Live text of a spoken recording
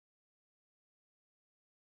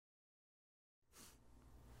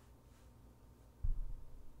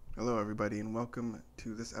Hello, everybody, and welcome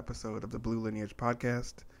to this episode of the Blue Lineage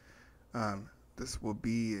Podcast. This will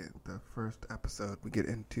be the first episode we get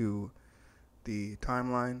into the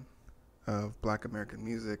timeline of Black American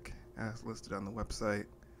music as listed on the website.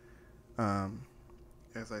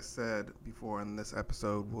 As I said before, in this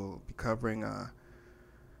episode, we'll be covering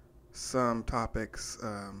some topics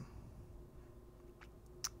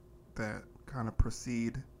that kind of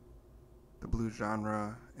precede the blues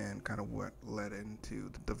genre and kind of what led into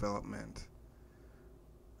the development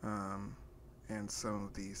and some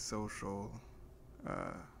of the social,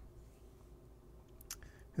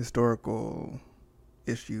 historical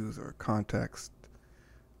issues or context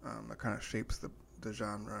that kind of shapes the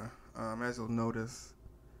genre. As you'll notice,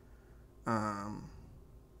 in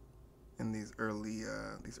these early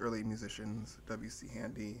musicians, W.C.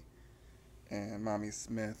 Handy and Mommy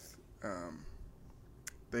Smith,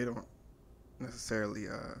 they don't necessarily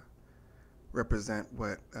represent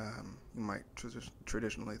what you might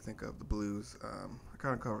traditionally think of the blues. I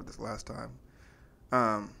kind of covered this last time,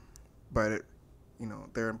 but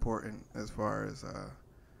they're important as far as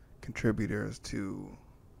contributors to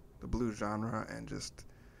the blues genre and just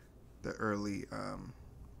the early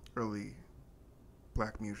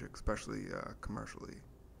black music, especially commercially.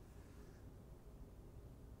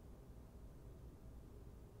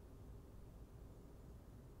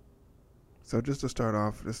 So just to start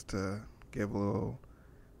off, just to give a little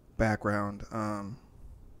background, I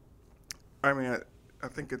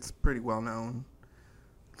think it's pretty well known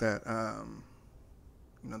that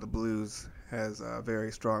the blues has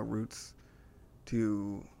very strong roots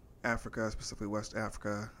to Africa, specifically West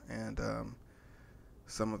Africa, and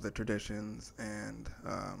some of the traditions and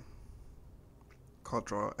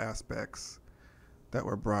cultural aspects that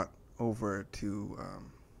were brought over to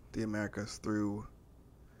the Americas through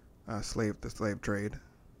the slave trade.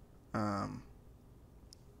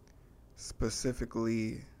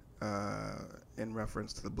 Specifically in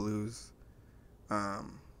reference to the blues,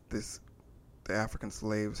 the African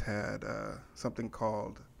slaves had something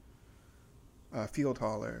called a field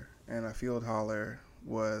holler, and a field holler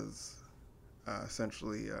was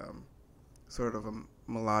essentially sort of a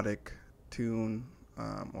melodic tune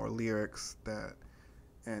or lyrics that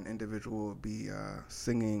an individual would be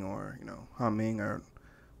singing or humming or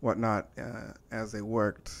whatnot as they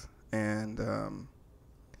worked, and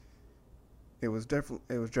it was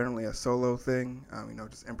generally a solo thing,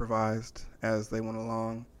 just improvised as they went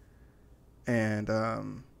along, and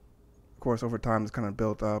of course over time it's kind of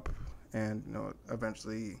built up, and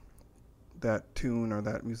eventually that tune or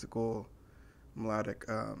that musical melodic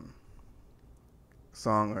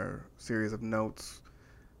song or series of notes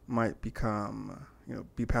might become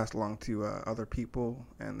be passed along to other people,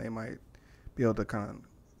 and they might be able to kind of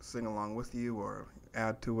sing along with you or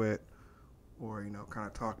add to it, or kind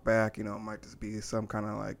of talk back. It might just be some kind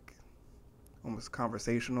of like almost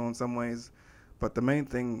conversational in some ways, but the main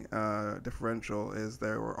thing differential is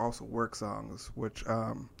there were also work songs, which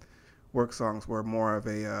work songs were more of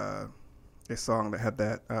a song that had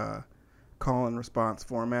that call and response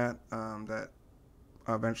format that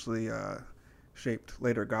eventually shaped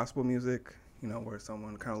later gospel music, where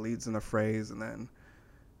someone kind of leads in a phrase and then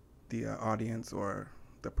the audience or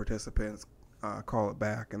the participants call it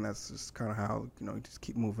back, and that's just kind of how you just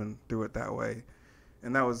keep moving through it that way.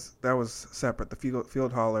 And that was separate. The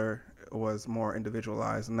field holler was more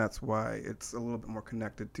individualized, and that's why it's a little bit more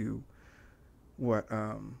connected to what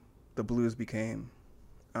the blues became,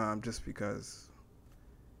 just because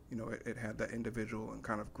it had that individual and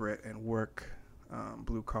kind of grit and work,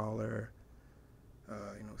 blue collar,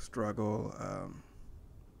 struggle,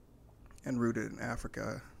 and rooted in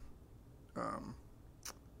Africa.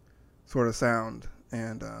 Sort of sound,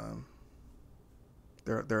 and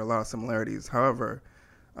there are a lot of similarities. However,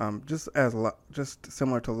 just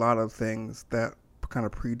similar to a lot of things that kind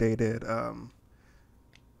of predated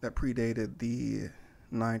the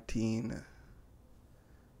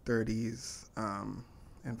 1930s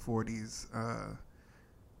and 40s.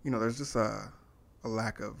 There's just a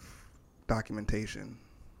lack of documentation.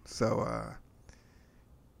 So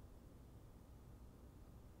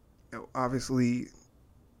obviously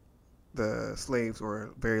the slaves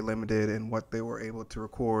were very limited in what they were able to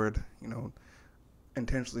record,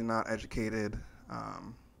 intentionally not educated.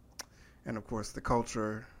 And of course the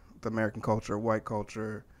culture, the American culture, white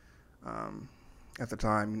culture, at the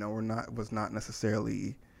time, was not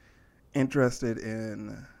necessarily interested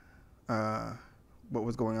in what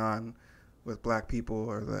was going on with black people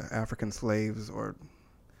or the African slaves, or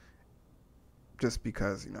just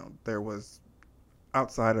because, there was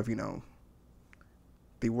outside of,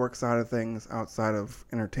 the work side of things, outside of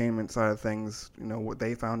entertainment side of things, what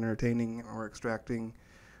they found entertaining or extracting,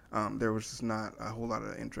 there was just not a whole lot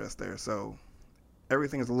of interest there. So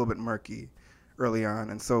everything is a little bit murky early on,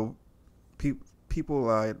 and so people,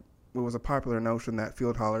 it was a popular notion that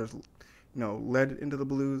field hollers, led into the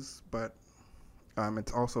blues, but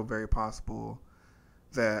it's also very possible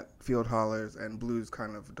that field hollers and blues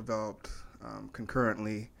kind of developed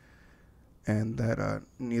concurrently, and that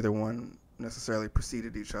neither one necessarily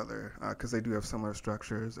preceded each other, because they do have similar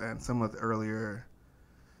structures. And some of the earlier,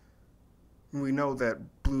 we know that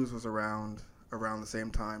blues was around the same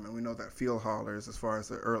time, and we know that field hollers, as far as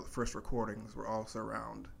the first recordings, were also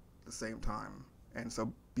around the same time. And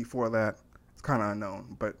so before that, it's kind of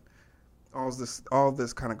unknown. But all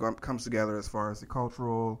this kind of comes together as far as the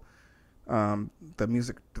cultural, the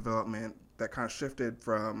music development that kind of shifted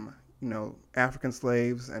from African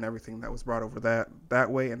slaves and everything that was brought over that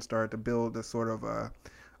way, and started to build a sort of a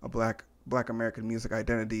black American music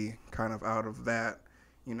identity kind of out of that,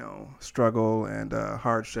 struggle and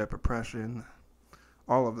hardship, oppression,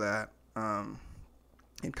 all of that, and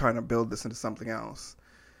kind of build this into something else.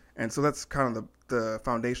 And so that's kind of the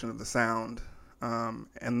foundation of the sound.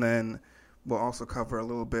 And then we'll also cover a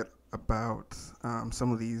little bit about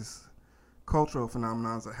some of these cultural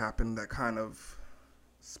phenomena that happened that kind of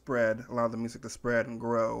allowed the music to spread and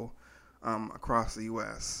grow across the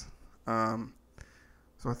U.S.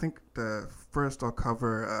 So I think first I'll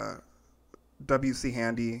cover W.C.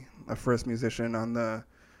 Handy, a first musician on the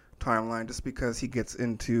timeline, just because he gets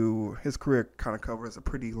into his career, kind of covers a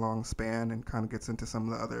pretty long span and kind of gets into some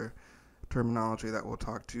of the other terminology that we'll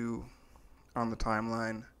talk to on the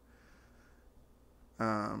timeline.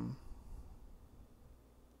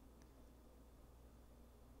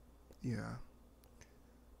 Yeah.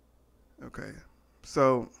 Okay.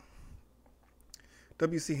 So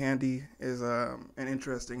W.C. Handy is an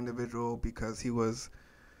interesting individual because he was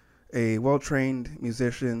a well-trained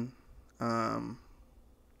musician,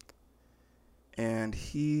 and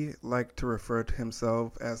he liked to refer to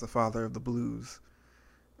himself as the father of the blues,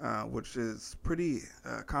 which is pretty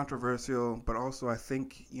controversial, but also I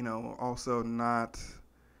think also not.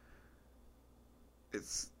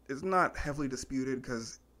 It's not heavily disputed,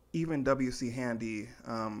 because even W.C. Handy,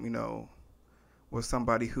 was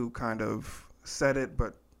somebody who kind of said it,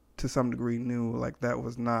 but to some degree knew like that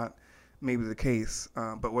was not maybe the case.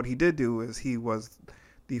 But what he did do is he was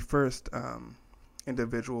the first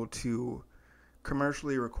individual to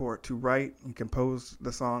commercially record, to write and compose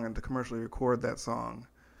the song, and to commercially record that song.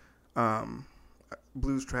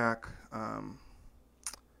 Blues track,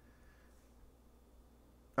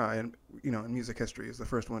 in music history, is the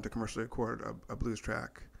first one to commercially record a blues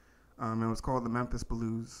track. It was called the Memphis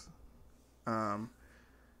Blues.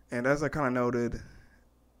 And as I kind of noted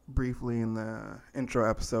briefly in the intro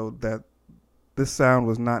episode, that this sound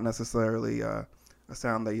was not necessarily a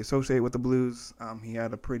sound that you associate with the blues. He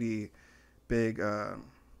had a pretty big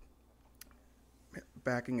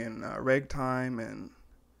backing in ragtime and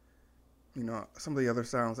some of the other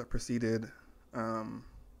sounds that preceded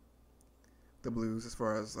the blues, as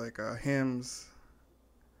far as like hymns,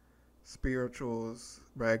 spirituals,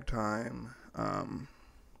 ragtime.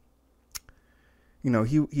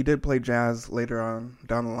 He did play jazz later on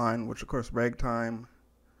down the line, which of course ragtime,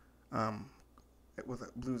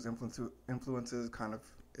 with blues influences, kind of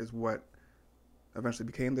is what eventually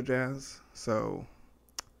became the jazz. So,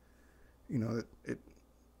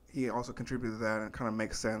 he also contributed to that, and it kind of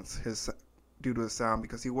makes sense due to his sound,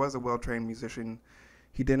 because he was a well-trained musician.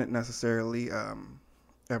 He didn't necessarily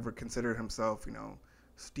ever consider himself,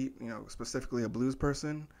 specifically a blues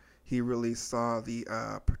person. He really saw the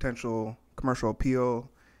potential commercial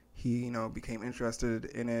appeal. He, became interested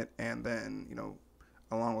in it, and then,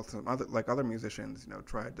 along with some other musicians,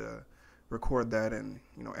 tried to record that and,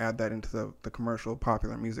 add that into the commercial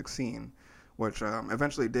popular music scene, which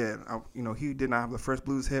eventually did. He did not have the first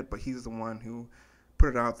blues hit, but he's the one who put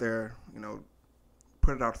it out there,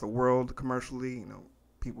 put it out to the world commercially.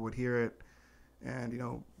 People would hear it and,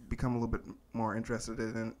 become a little bit more interested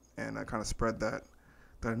in it, and kind of spread that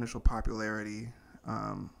initial popularity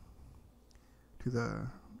to the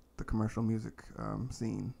commercial music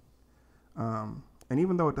scene. And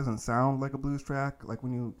even though it doesn't sound like a blues track, like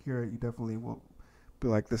when you hear it, you definitely will be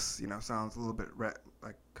like, this, sounds a little bit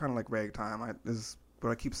kind of like ragtime. This is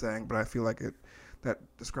what I keep saying, but I feel like that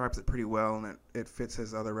describes it pretty well, and it fits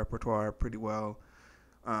his other repertoire pretty well,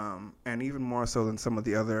 and even more so than some of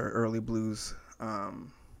the other early blues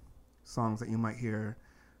songs that you might hear,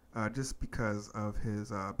 just because of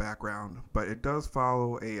his background. But it does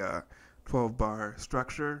follow a 12-bar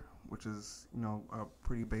structure, which is,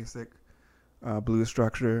 pretty basic. blues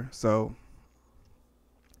structure. So,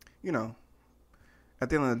 you know, at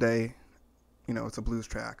the end of the day, it's a blues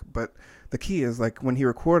track. But the key is like when he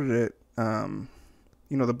recorded it,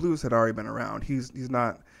 the blues had already been around. He's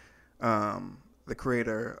not the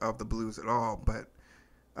creator of the blues at all, but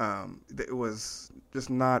it was just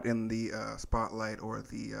not in the spotlight or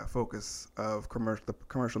the focus of the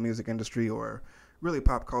commercial music industry or really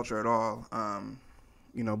pop culture at all.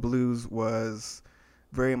 Blues was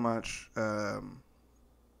very much,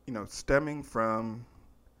 stemming from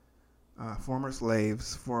former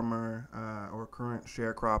slaves, former or current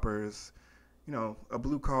sharecroppers. A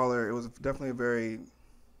blue collar. It was definitely a very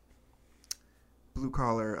blue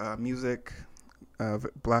collar music,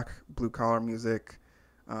 black blue collar music,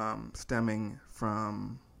 stemming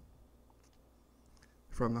from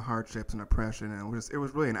the hardships and oppression, and it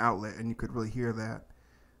was really an outlet, and you could really hear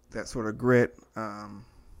that sort of grit,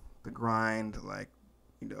 the grind, like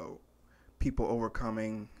people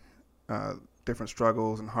overcoming different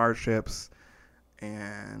struggles and hardships,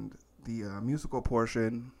 and the musical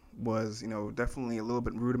portion was definitely a little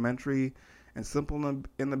bit rudimentary and simple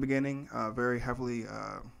in the beginning, very heavily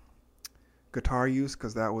guitar use,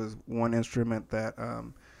 because that was one instrument that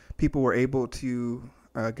people were able to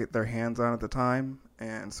get their hands on at the time,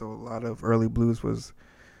 and so a lot of early blues was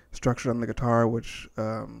structured on the guitar, which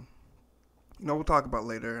we'll talk about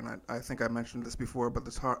later, and I think I mentioned this before, but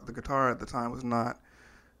the guitar at the time was not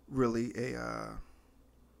really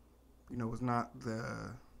was not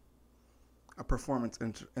a performance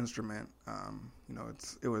instrument.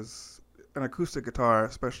 It was an acoustic guitar,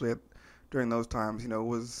 especially during those times.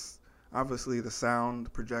 Was obviously the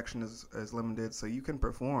sound projection is limited, so you can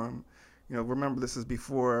perform. Remember, this is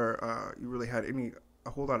before you really had a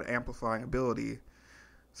whole lot of amplifying ability.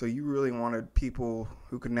 So you really wanted people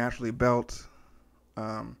who could naturally belt,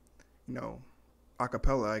 a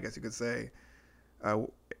cappella, I guess you could say,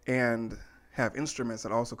 and have instruments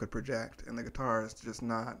that also could project. And the guitar is just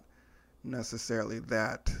not necessarily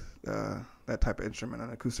that type of instrument.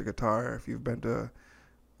 An acoustic guitar, if you've been to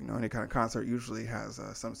any kind of concert, usually has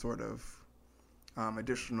some sort of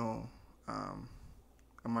additional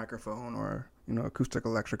a microphone or acoustic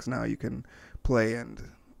electrics. Now you can play and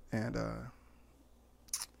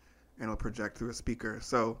it'll project through a speaker.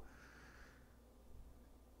 So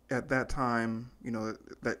at that time,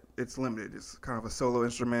 that it's limited. It's kind of a solo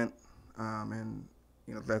instrument, and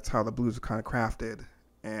that's how the blues are kind of crafted.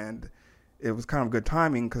 And it was kind of good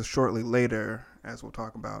timing because shortly later, as we'll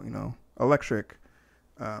talk about, electric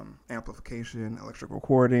amplification, electric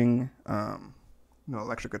recording,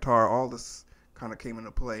 electric guitar, all this kind of came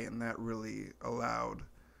into play, and that really allowed,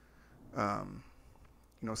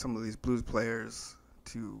 some of these blues players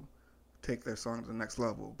to take their song to the next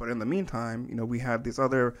level. But in the meantime, we had these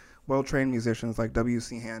other well-trained musicians like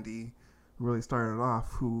W.C. Handy, who really started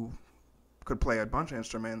off, who could play a bunch of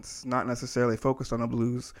instruments, not necessarily focused on the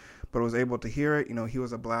blues, but was able to hear it. He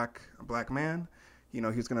was a black man.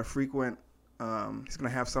 He's going to frequent. He's going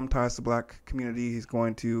to have some ties to black community. He's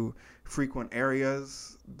going to frequent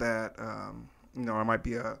areas that might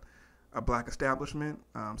be a black establishment,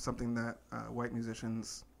 something that white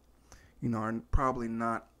musicians, are probably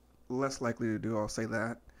not less likely to do. I'll say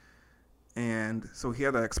that. And so he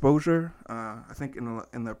had that exposure. I think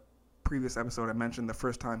in the previous episode I mentioned the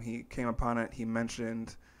first time he came upon it, he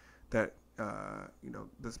mentioned that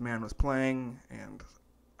this man was playing, and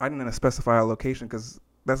I didn't specify a location because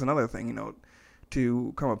that's another thing,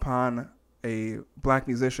 to come upon a black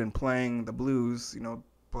musician playing the blues.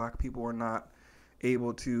 Black people were not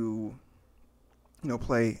able to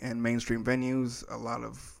play in mainstream venues. A lot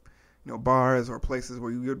of bars or places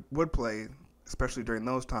where you would play, especially during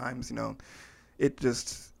those times,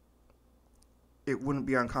 it wouldn't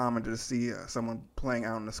be uncommon to see someone playing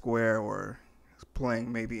out in the square or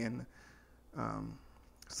playing maybe in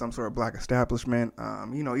some sort of black establishment.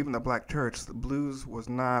 Even the black church, the blues was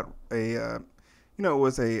not it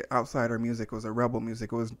was a outsider music. It was a rebel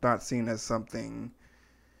music. It was not seen as something.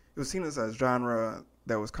 It was seen as a genre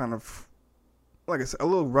that was kind of, like I said, a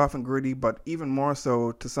little rough and gritty, but even more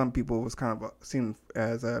so to some people, it was kind of seen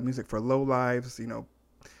as music for low lives. It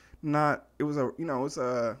was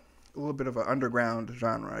a little bit of an underground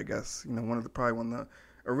genre, I guess. Probably one of the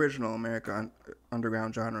original American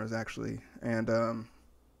underground genres, actually. And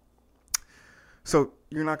so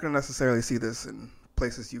you're not going to necessarily see this in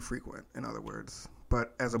places you frequent, in other words.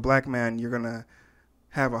 But as a black man, you're going to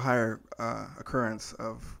have a higher occurrence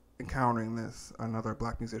of encountering another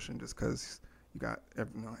black musician, just because you got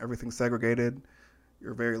everything segregated.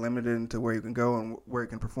 You're very limited into where you can go and where you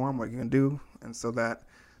can perform, what you can do. And so that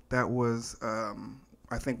was,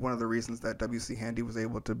 I think one of the reasons that W.C. Handy was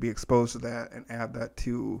able to be exposed to that and add that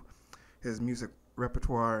to his music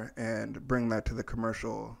repertoire and bring that to the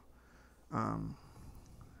commercial um,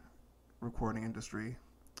 recording industry.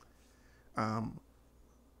 Um,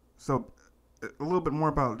 so a little bit more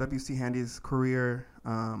about W.C. Handy's career.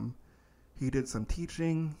 He did some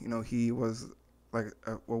teaching. He was like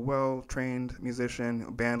a well-trained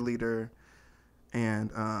musician, band leader,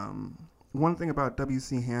 and one thing about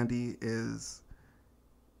W.C. Handy is,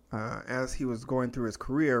 as he was going through his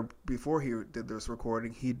career before he did this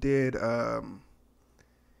recording, he did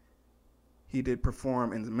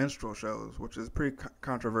perform in the minstrel shows, which is pretty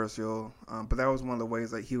controversial. But that was one of the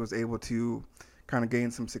ways that he was able to kind of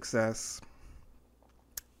gain some success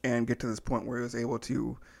and get to this point where he was able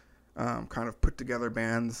to kind of put together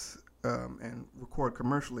bands and record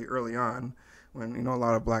commercially early on, when a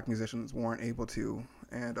lot of black musicians weren't able to.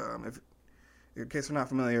 And if in case you're not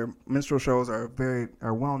familiar, minstrel shows are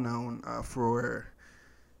well known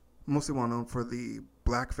mostly well known for the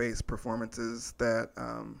blackface performances that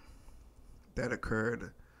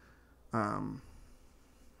occurred, and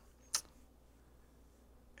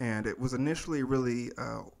it was initially really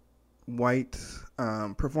white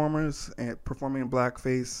performers and performing in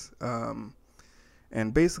blackface,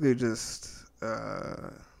 and basically just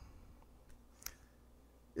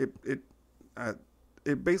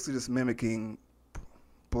it basically just mimicking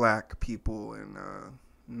black people in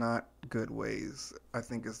not good ways, I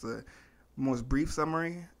think, is the most brief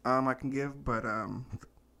summary I can give. But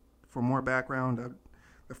for more background,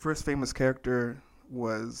 the first famous character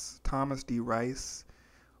was Thomas D. Rice,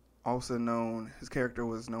 his character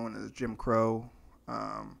was known as Jim Crow,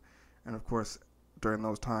 and of course during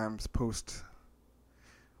those times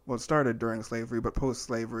it started during slavery, but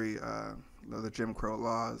post-slavery, the Jim Crow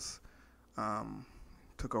laws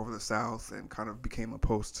took over the South and kind of became a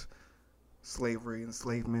post-slavery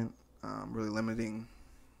enslavement, really limiting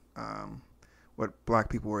what black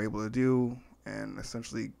people were able to do, and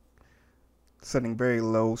essentially setting very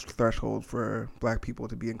low threshold for black people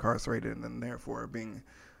to be incarcerated and then therefore being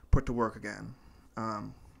put to work again.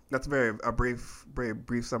 That's a very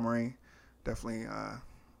brief summary. Definitely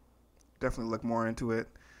look more into it.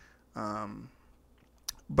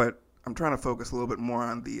 But I'm trying to focus a little bit more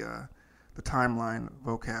on the timeline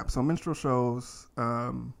vocab. So minstrel shows,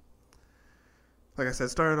 like I said,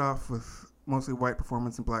 started off with mostly white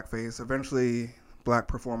performance in blackface. Eventually, black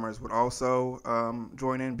performers would also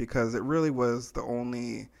join in, because it really was the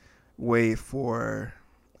only way for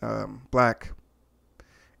black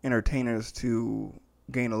entertainers to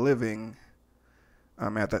gain a living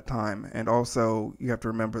at that time. And also, you have to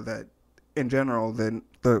remember that in general, the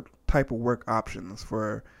type of work options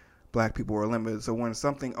for black people were limited. So when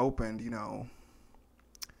something opened,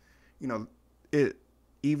 it,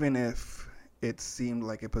 even if it seemed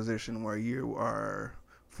like a position where you are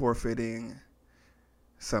forfeiting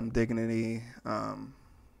some dignity,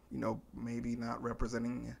 maybe not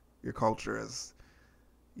representing your culture as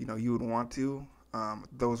you would want to,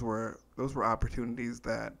 those were opportunities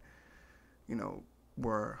that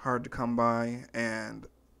were hard to come by. And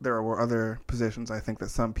there were other positions I think that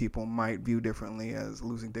some people might view differently as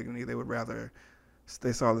losing dignity. They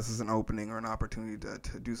saw this as an opening or an opportunity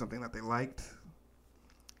to do something that they liked.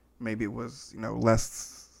 Maybe it was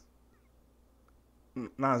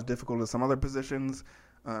not as difficult as some other positions.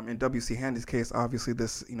 In W.C. Handy's case, obviously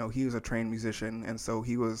he was a trained musician, and so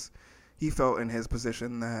he felt in his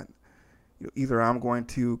position that either I'm going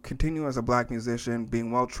to continue as a black musician,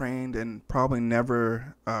 being well trained and probably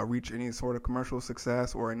never reach any sort of commercial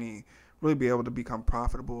success or really be able to become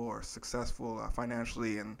profitable or successful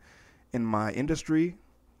financially in my industry,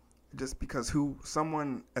 just because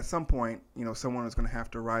at some point, someone is going to have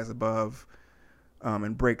to rise above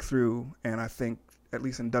and break through. And I think, at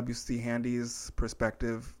least in W.C. Handy's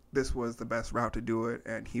perspective, this was the best route to do it,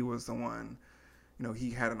 and he was the one, he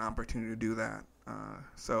had an opportunity to do that.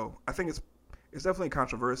 So I think it's definitely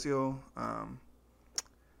controversial. I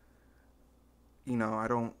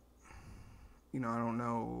don't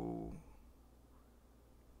know.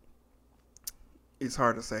 It's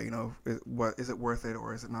hard to say, is it worth it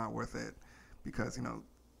or is it not worth it? Because,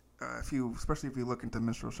 especially if you look into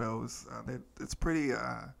minstrel shows, it's pretty,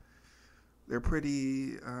 they're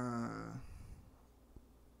pretty,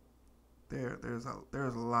 there's a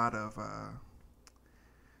lot of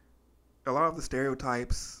the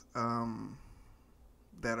stereotypes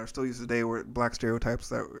that are still used today, black stereotypes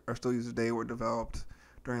that are still used today, were developed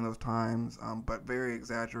during those times, but very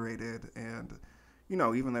exaggerated. And,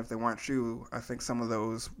 even if they weren't true, I think some of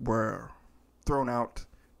those were thrown out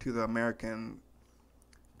to the American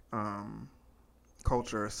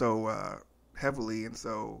culture so heavily and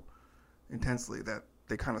so intensely that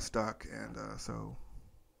they kind of stuck. And so,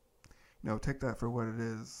 take that for what it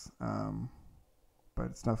is. But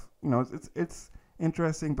it's not, it's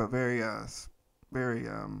interesting, but very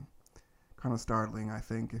kind of startling. I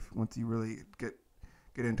think if once you really get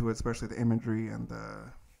into it, especially the imagery and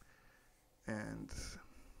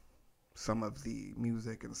some of the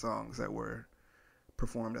music and songs that were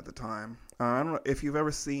performed at the time. I don't know if you've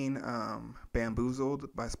ever seen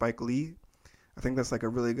Bamboozled by Spike Lee. I think that's like a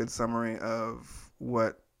really good summary of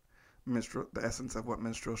the essence of what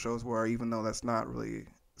minstrel shows were, even though it's not really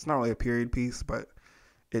a period piece, but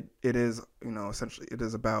it is, essentially it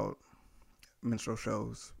is about minstrel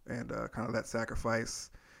shows and kind of that sacrifice.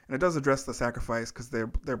 And it does address the sacrifice because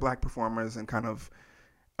they're black performers and kind of,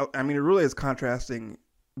 I mean, it really is contrasting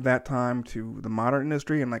that time to the modern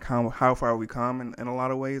industry and like how far we come in a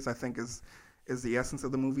lot of ways, I think is the essence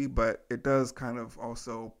of the movie. But it does kind of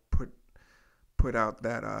also put out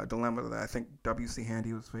that dilemma that I think W.C.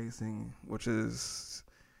 Handy was facing, which is,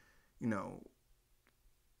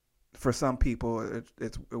 for some people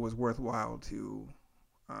it was worthwhile to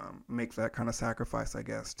make that kind of sacrifice, I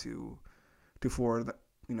guess, to forward,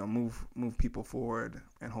 move people forward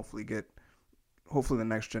and hopefully the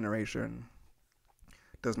next generation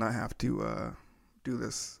does not have to do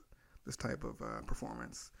this type of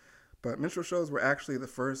performance. But minstrel shows were actually the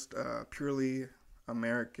first purely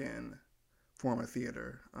American form of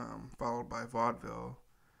theater, followed by vaudeville.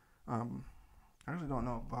 I actually don't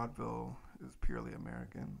know if vaudeville is purely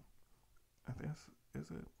American. I think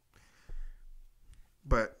is it?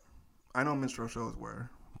 But I know minstrel shows were,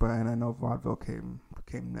 and I know vaudeville came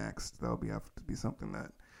next. That'll have to be something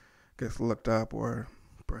that gets looked up, or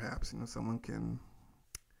perhaps someone can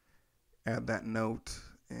add that note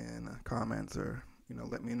in comments, or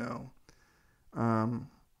let me know.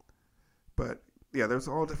 But yeah, there's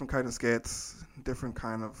all different kind of skits, different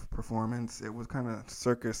kind of performance. It was kind of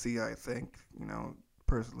circus-y, I think,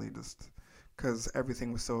 personally, just because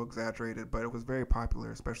everything was so exaggerated, but it was very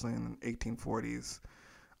popular, especially in the 1840s.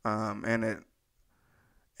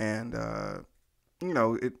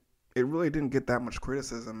 It really didn't get that much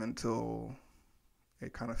criticism until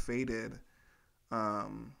it kind of faded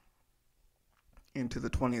into the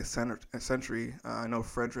 20th century. I know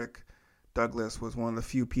Frederick Douglass was one of the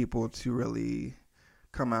few people to really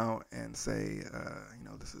come out and say,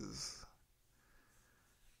 this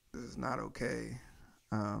is not okay.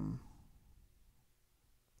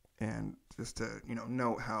 And just to,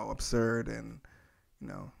 note how absurd and,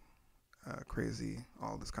 crazy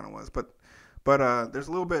all this kind of was. But there's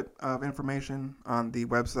a little bit of information on the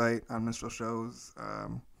website on minstrel shows.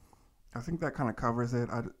 I think that kind of covers it.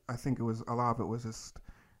 I think a lot of it was just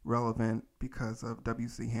relevant because of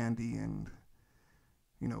W.C. Handy, and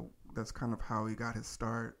that's kind of how he got his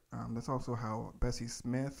start. That's also how Bessie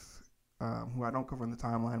Smith, who I don't cover in the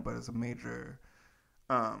timeline, but is a major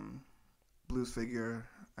blues figure,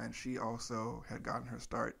 and she also had gotten her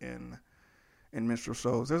start in minstrel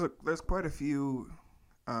shows. There's quite a few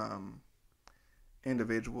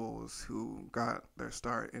individuals who got their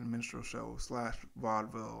start in minstrel shows /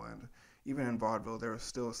 vaudeville, and even in vaudeville there were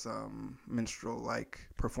still some minstrel-like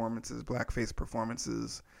performances, blackface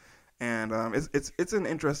performances, and it's an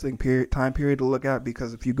interesting time period to look at,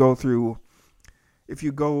 because if you go through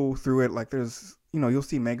it, like there's you'll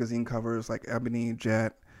see magazine covers like Ebony,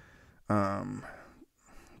 Jet,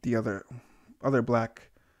 the other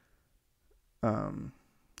black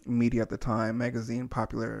media at the time,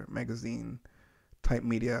 popular magazine type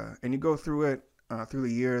media, and you go through it through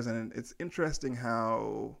the years, and it's interesting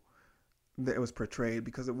how it was portrayed,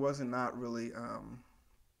 because it wasn't really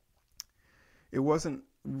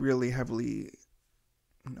heavily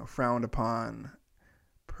frowned upon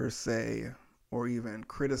per se, or even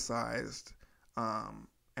criticized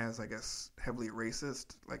as, I guess, heavily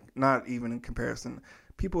racist. Like, not even in comparison.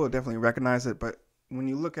 People definitely recognize it, but when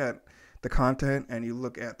you look at the content and you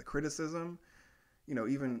look at the criticism,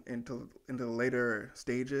 even into the later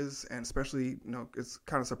stages, and especially, it's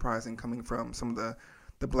kind of surprising coming from some of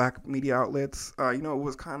the black media outlets. It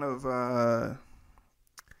was kind of, I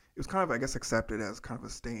guess, accepted as kind of a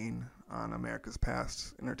stain on America's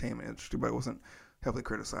past entertainment industry, but it wasn't heavily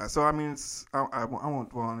criticized. So, I mean, I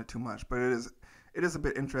won't dwell on it too much, but it is a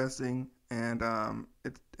bit interesting, and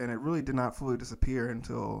it really did not fully disappear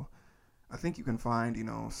until I think you can find,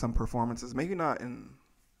 some performances, maybe not in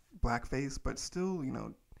blackface, but still,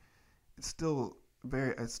 it's still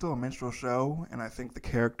a minstrel show, and I think the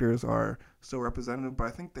characters are still representative, but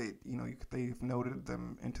I think they've noted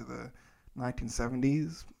them into the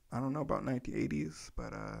 1970s. I don't know about 1980s,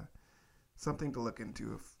 but something to look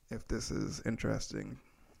into if this is interesting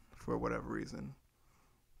for whatever reason.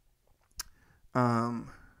 And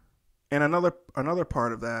another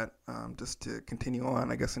part of that, just to continue on,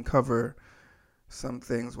 I guess, and cover some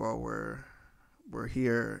things while we're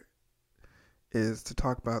here, is to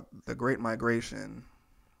talk about the Great Migration.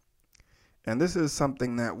 And this is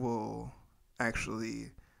something that will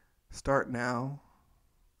actually start now,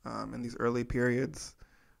 in these early periods.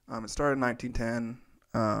 It started in 1910,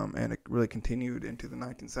 and it really continued into the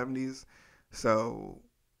 1970s. So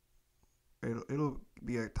it'll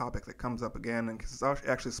be a topic that comes up again, and because it's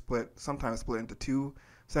actually sometimes split into two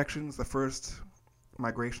sections. The first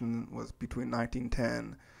migration was between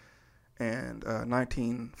 1910 and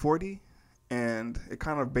 1940, and it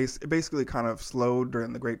basically kind of slowed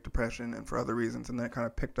during the Great Depression and for other reasons, and then it kind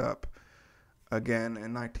of picked up again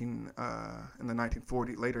in the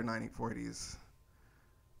later 1940s,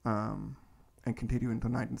 and continued into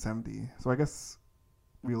 1970. So I guess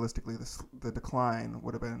realistically, the decline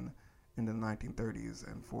would have been in the 1930s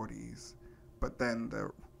and 40s, but then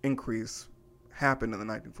the increase happened in the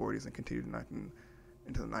 1940s and continued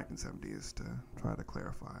into the 1970s, to try to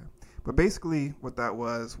clarify. But basically what that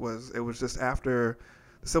was it was just after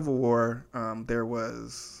the Civil War, there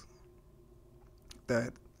was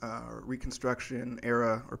that Reconstruction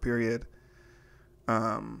era or period,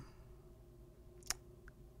 and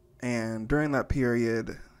during that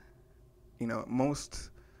period, most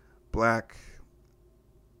Black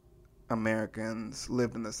Americans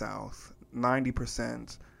lived in the South.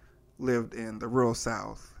 90% lived in the rural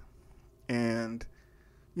South. And,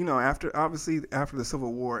 after the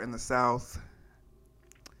Civil War in the South,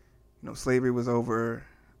 slavery was over.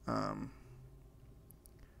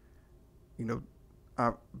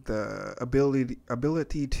 The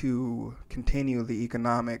ability to continue the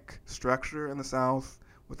economic structure in the South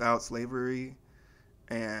without slavery,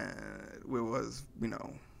 and there was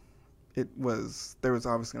obviously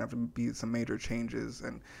going to have to be some major changes,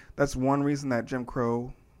 and that's one reason that Jim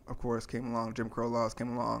Crow, of course, came along. Jim Crow laws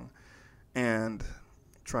came along and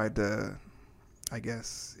tried to, I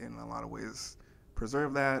guess, in a lot of ways,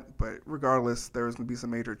 preserve that. But regardless, there was going to be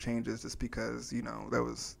some major changes, just because there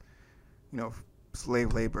was,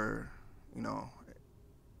 slave labor,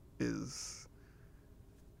 is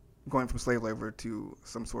going from slave labor to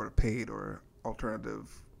some sort of paid or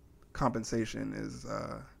alternative compensation, is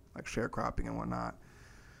like sharecropping and whatnot,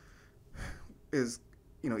 is,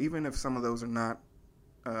 even if some of those are not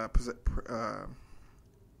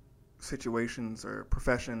situations or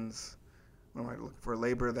professions for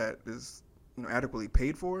labor that is adequately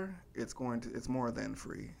paid for, it's more than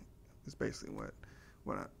free. Is basically what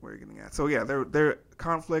you're getting at. So yeah, there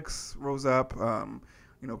conflicts rose up.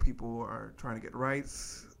 People are trying to get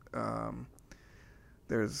rights.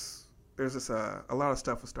 There's just a lot of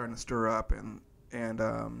stuff was starting to stir up, and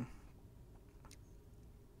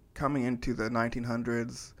coming into the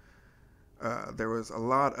 1900s, there was a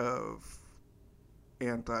lot of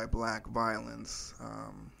anti-Black violence,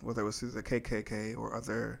 whether it was through the KKK or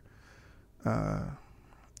other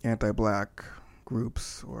anti-Black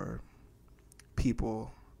groups or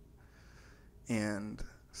people. And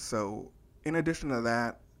so in addition to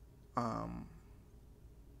that,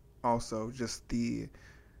 also just the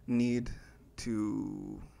need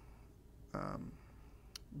to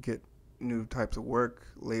get new types of work,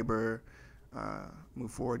 labor,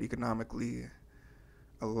 move forward economically.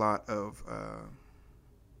 A lot of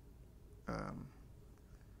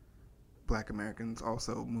Black Americans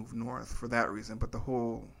also moved north for that reason, but the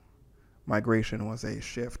whole migration was a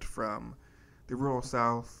shift from the rural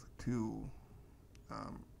South to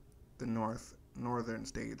the northern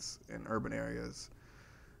states and urban areas,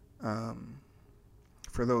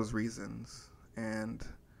 for those reasons. And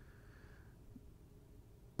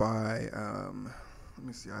by let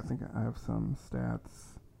me see, I think I have some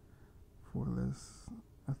stats for this.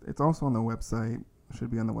 It's also on the website. Should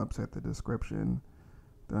be on the website, the description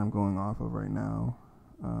that I'm going off of right now.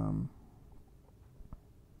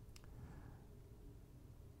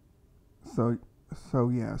 So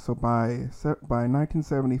by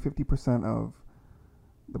 1970, 50% of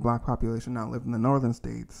the Black population now lived in the northern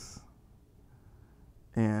states,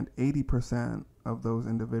 and 80% of those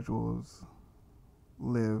individuals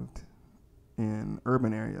lived in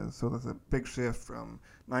urban areas. So there's a big shift from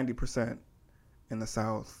 90% in the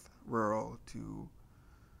South, rural, to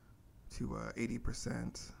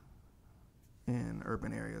 80% in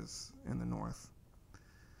urban areas in the North.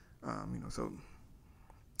 So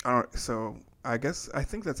I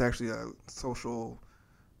think that's actually a social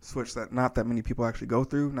switch that not that many people actually go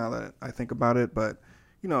through, now that I think about it. But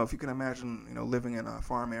if you can imagine, living in a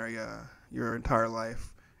farm area your entire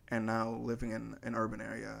life and now living in an urban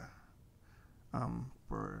area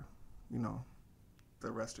for you know,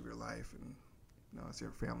 the rest of your life, and as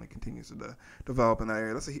your family continues to develop in that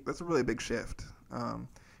area. That's a really big shift,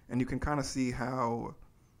 and you can kind of see how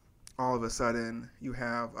all of a sudden you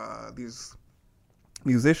have these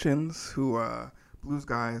musicians blues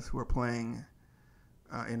guys who are playing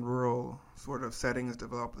in rural sort of settings,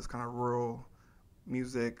 develop this kind of rural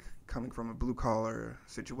music coming from a blue collar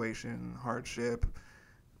situation, hardship,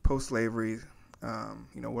 post slavery,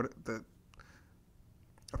 what the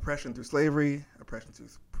oppression through slavery, oppression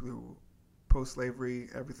through post slavery,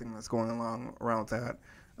 everything that's going along around that,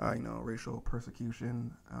 racial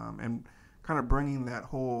persecution, and kind of bringing that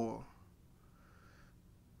whole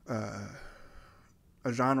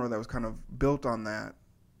a genre that was kind of built on that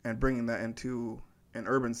and bringing that into an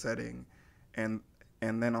urban setting, and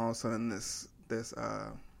then all of a sudden this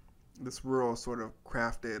rural sort of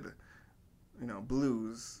crafted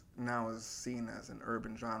blues now is seen as an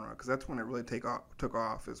urban genre, because that's when it really took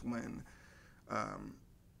off, is when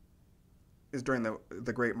is during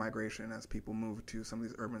the Great Migration, as people moved to some of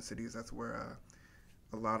these urban cities. That's where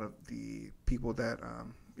a lot of the people that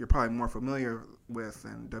you're probably more familiar with,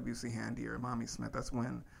 and W.C. Handy or Mommy Smith, that's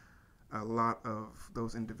when a lot of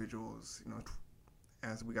those individuals,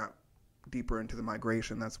 as we got deeper into the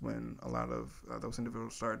migration, that's when a lot of those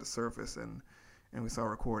individuals started to surface, and we saw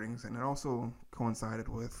recordings. And it also coincided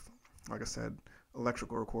with, like I said,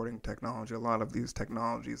 electrical recording technology, a lot of these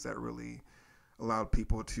technologies that really allowed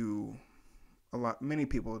many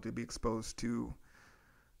people to be exposed to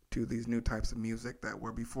these new types of music that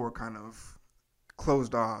were before kind of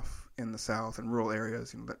closed off in the South and rural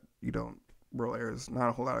areas. Rural areas, not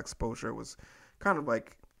a whole lot of exposure. It was kind of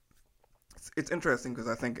like, it's interesting because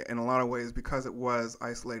I think in a lot of ways, because it was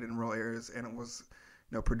isolated in rural areas and it was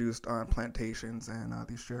produced on plantations and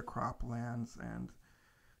these sharecrop lands and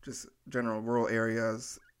just general rural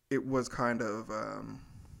areas, it was kind of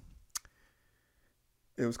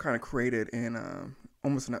created in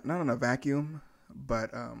almost not in a vacuum,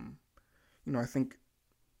 but I think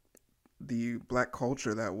the black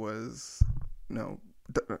culture that was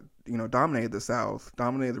dominated the South,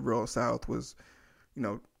 dominated the rural South, was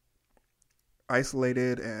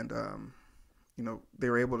isolated, and they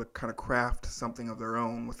were able to kind of craft something of their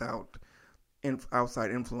own without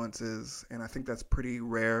outside influences. And I think that's pretty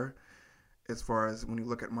rare as far as when you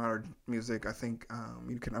look at modern music. I think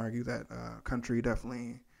you can argue that country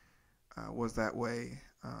definitely was that way.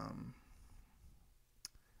 I'm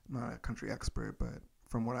not a country expert, but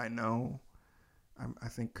from what I know, I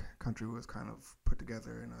think country was kind of put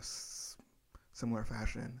together in a similar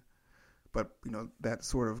fashion. But that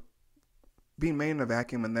sort of being made in a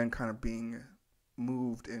vacuum and then kind of being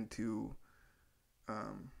moved into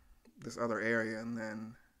this other area, and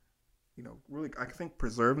then really, I think,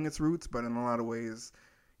 preserving its roots, but in a lot of ways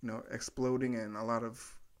exploding, and a lot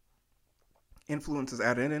of influences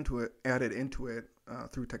added into it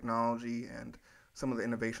through technology and some of the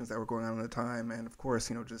innovations that were going on at the time. And of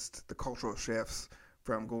course, just the cultural shifts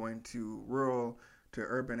from going to rural to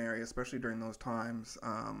urban areas, especially during those times.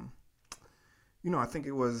 I think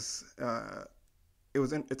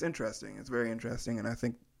it's interesting. It's very interesting. And I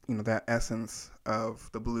think, that essence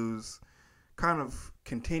of the blues kind of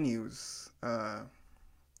continues, that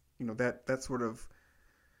sort of,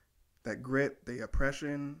 that grit, the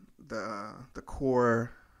oppression, the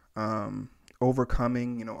core,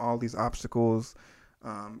 overcoming, all these obstacles,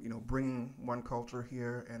 bringing one culture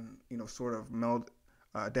here and, sort of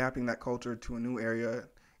adapting that culture to a new area,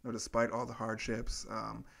 despite all the hardships,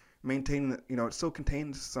 maintaining, it still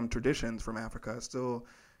contains some traditions from Africa. It still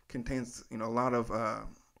contains, a lot of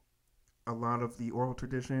the oral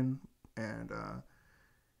tradition and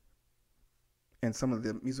some of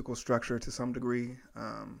the musical structure to some degree.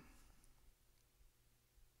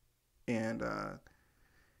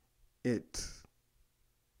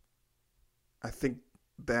 I think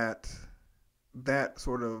that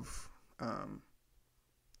sort of, I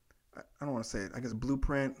don't want to say it, I guess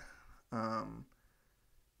blueprint,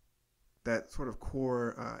 that sort of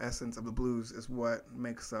core essence of the blues is what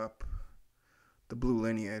makes up the blue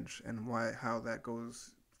lineage, and how that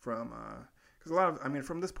goes from, because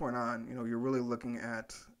from this point on, you're really looking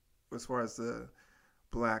at, as far as the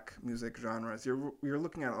black music genres, you're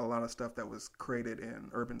looking at a lot of stuff that was created in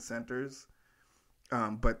urban centers,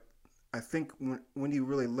 but I think when you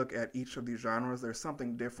really look at each of these genres, there's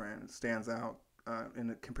something different. It stands out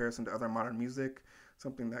in comparison to other modern music,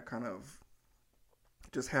 something that kind of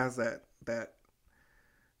just has that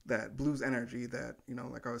blues energy, that,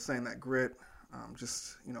 like I was saying, that grit,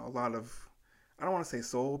 just, a lot of, I don't want to say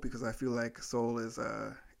soul, because I feel like soul is,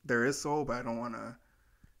 there is soul, but I don't want to,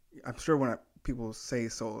 I'm sure when people say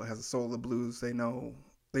soul, it has a soul of the blues, they know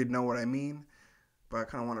they'd know what I mean, but I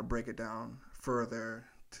kind of want to break it down further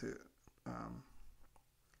to um,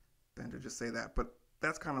 than to just say that. But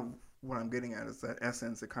that's kind of what I'm getting at, is that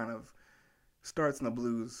essence. It kind of starts in the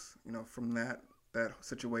blues, from that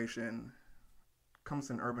situation, comes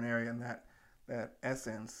to an urban area, and that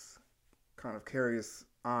essence kind of carries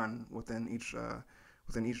on within each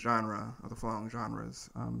genre of the following genres.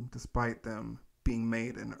 Despite them being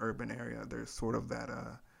made in an urban area, there's sort of that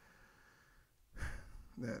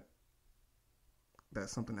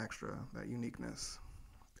something extra, that uniqueness.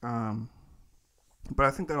 But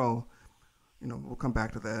I think that'll, we'll come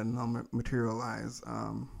back to that, and I'll materialize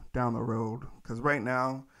down the road. Because right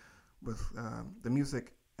now, with the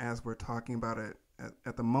music as we're talking about it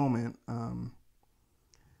at the moment,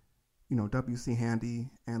 W.C. Handy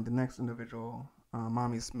and the next individual,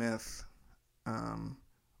 Mommy Smith,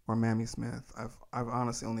 or Mammy Smith. I've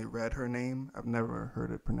honestly only read her name. I've never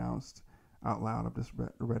heard it pronounced out loud. I've just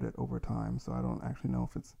read it over time, so I don't actually know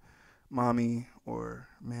if it's Mommy or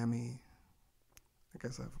Mammy. I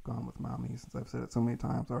guess I've gone with Mommy since I've said it so many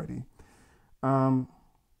times already.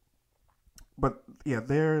 But yeah,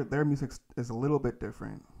 their music is a little bit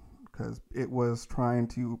different because it was trying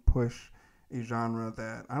to push a genre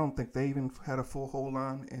that I don't think they even had a full hold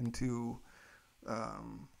on into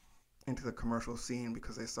the commercial scene,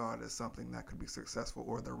 because they saw it as something that could be successful,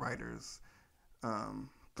 or the writers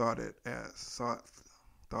thought it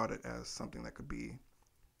as something that could be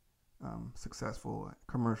successful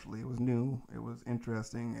commercially. It was new. It was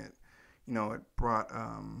interesting. It brought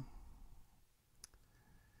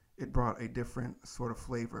a different sort of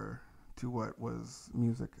flavor to what was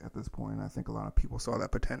music at this point. I think a lot of people saw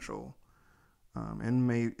that potential,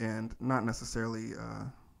 and not necessarily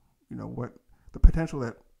what the potential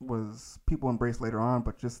that was people embraced later on,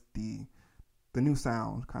 but just the new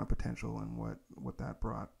sound kind of potential, and what that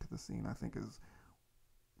brought to the scene, I think, is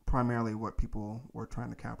primarily what people were trying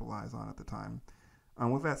to capitalize on at the time.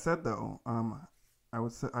 With that said, though, I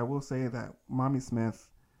will say that Mommy Smith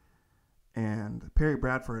and Perry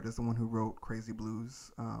Bradford is the one who wrote Crazy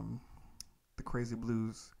Blues. The Crazy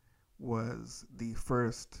Blues was the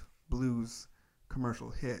first blues commercial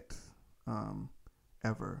hit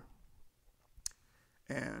ever.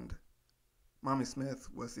 And Mommy Smith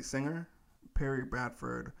was the singer. Perry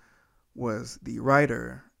Bradford was the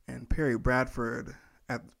writer. And Perry Bradford,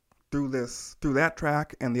 through that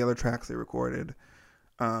track and the other tracks they recorded,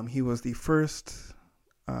 he was the first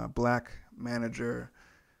black manager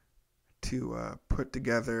to put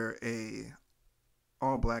together a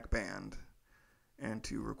all-black band and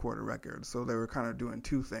to record a record. So they were kind of doing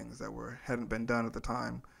two things that hadn't been done at the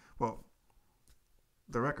time. Well,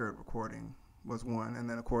 the record recording was one, and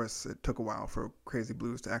then of course it took a while for Crazy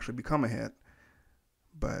Blues to actually become a hit,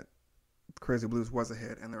 but Crazy Blues was a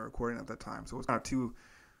hit, and they were recording at that time. So it was kind of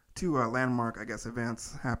two landmark, I guess,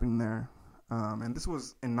 events happening there. And this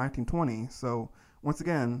was in 1920. So once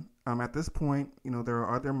again, at this point, there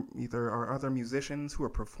are other musicians who are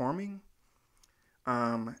performing.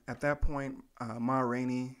 At that point, Ma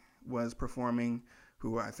Rainey was performing,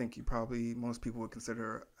 who I think most people would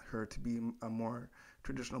consider her to be a more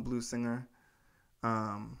traditional blues singer.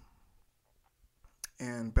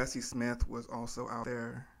 And Bessie Smith was also out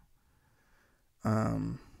there.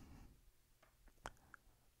 Trying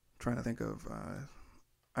to think of,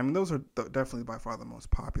 those are definitely by far the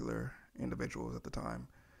most popular individuals at the time.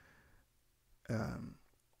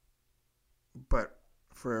 But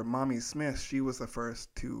for Mommy Smith, she was the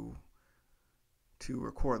first to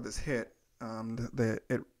record this hit.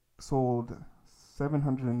 It sold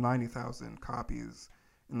 790,000 copies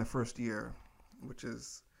in the first year, which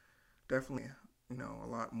is definitely a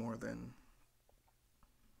lot more than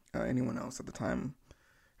anyone else at the time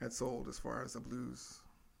had sold as far as the blues.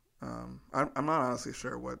 I'm not honestly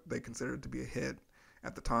sure what they considered to be a hit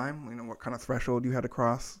at the time, what kind of threshold you had to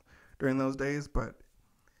cross during those days, but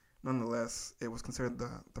nonetheless, it was considered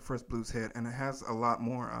the first blues hit, and it has a lot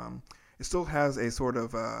more, it still has a sort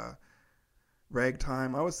of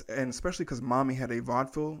ragtime, and especially because Mommy had a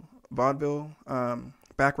vaudeville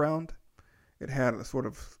background, it had a sort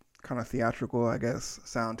of kind of theatrical, I guess,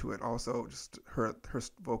 sound to it also, just her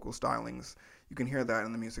vocal stylings. You can hear that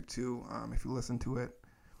in the music too, if you listen to it.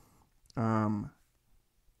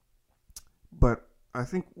 But I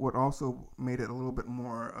think what also made it a little bit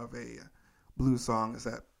more of a blues song is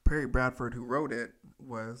that Perry Bradford, who wrote it,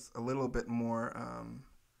 was a little bit more,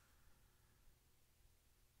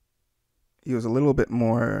 he was a little bit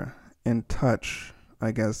more in touch,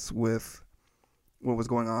 I guess, with what was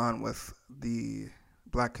going on with the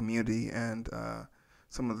black community and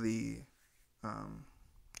some of the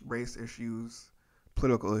race issues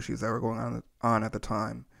political issues that were going on at the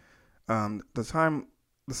time. The song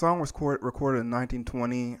was recorded in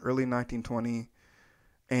 1920, early 1920,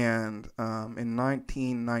 and in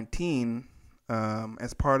 1919,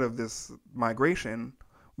 as part of this migration,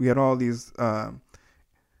 we had all these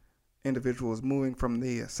individuals moving from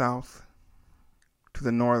the south to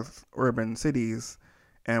the north urban cities,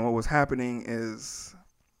 and what was happening is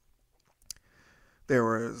there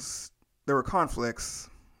were conflicts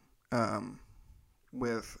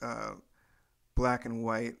with black and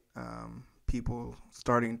white people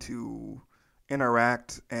starting to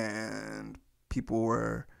interact, and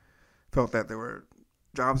people felt that there were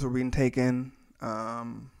jobs were being taken.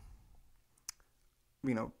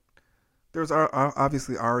 You know, there was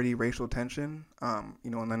obviously already racial tension.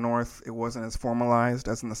 In the North, it wasn't as formalized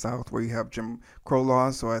as in the South, where you have Jim Crow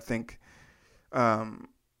laws. So I think, the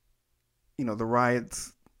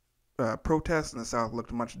riots, protests in the South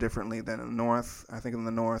looked much differently than in the North. I think in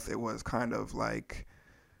the North, it was kind of like,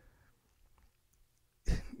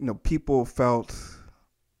 people felt,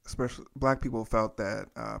 especially black people felt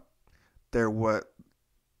that there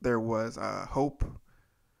was hope.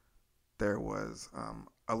 There was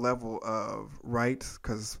a level of rights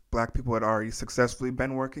because black people had already successfully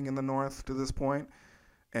been working in the North to this point,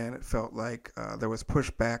 and it felt like there was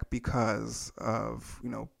pushback because of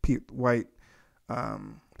white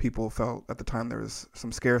people felt at the time there was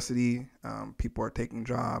some scarcity. People are taking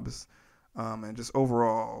jobs, and just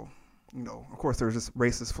overall, of course, there was just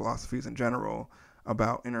racist philosophies in general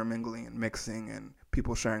about intermingling and mixing and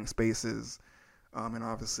people sharing spaces. And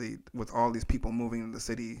obviously, with all these people moving into the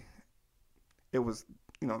city, it was,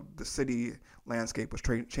 the city landscape was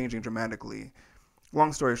changing dramatically.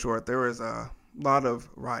 Long story short, there was a lot of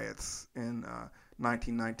riots in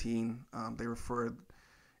 1919.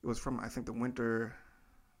 It was from, I think, the winter,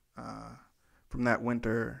 from that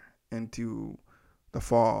winter into the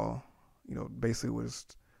fall, basically was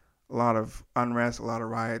a lot of unrest, a lot of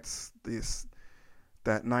riots.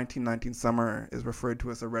 That 1919 summer is referred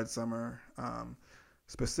to as the Red Summer,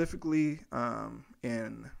 specifically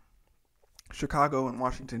in Chicago and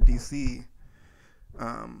Washington, D.C.,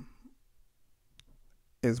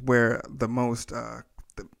 is where the most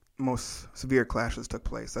severe clashes took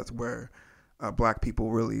place. That's where black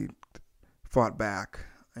people really fought back,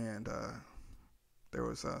 and there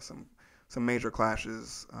was some major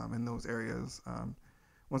clashes in those areas.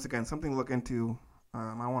 Once again, something to look into.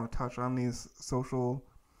 I want to touch on these social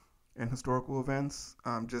and historical events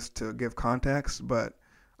just to give context, but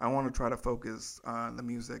I want to try to focus on the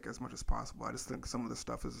music as much as possible. I just think some of this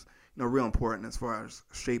stuff is real important as far as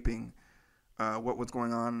shaping what was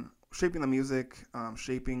going on, shaping the music,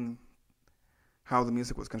 shaping how the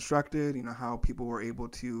music was constructed, how people were able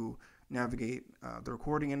to navigate the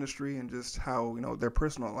recording industry, and just how their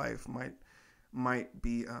personal life might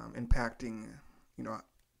be impacting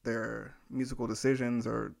their musical decisions,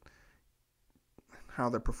 or how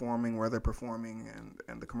they're performing, where they're performing,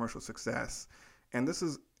 and the commercial success. And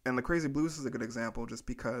the Crazy Blues is a good example, just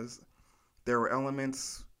because there were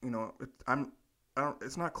elements.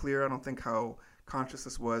 It's not clear, I don't think, how conscious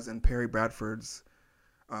this was in Perry Bradford's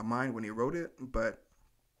mind when he wrote it, but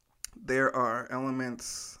there are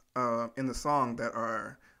elements in the song that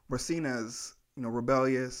were seen as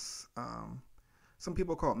rebellious. Some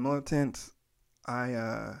people call it militant.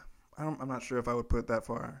 I'm not sure if I would put it that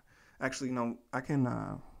far. Actually, I can.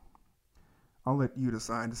 I'll let you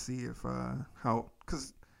decide to see if how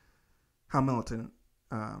militant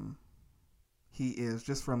he is,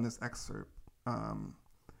 just from this excerpt.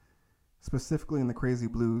 Specifically in the Crazy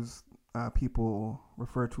Blues, people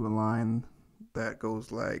refer to a line that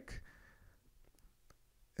goes like,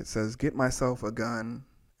 it says, "Get myself a gun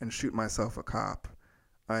and shoot myself a cop.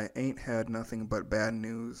 I ain't had nothing but bad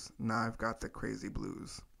news. Now I've got the crazy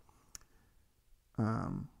blues."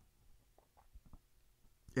 And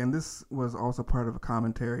this was also part of a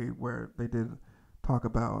commentary where they did talk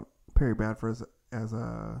about Perry Bradford as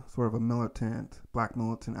a sort of a black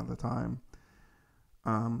militant at the time,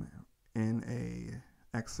 in a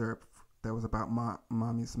excerpt that was about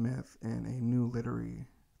Mommy Smith in A New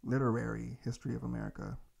Literary History of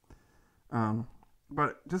America.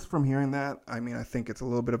 But just from hearing that, I think it's a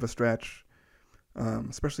little bit of a stretch,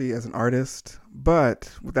 especially as an artist.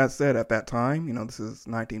 But with that said, at that time, this is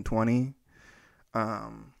 1920.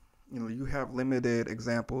 You have limited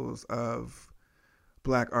examples of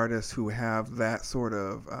black artists who have that sort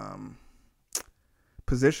of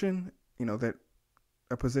position, that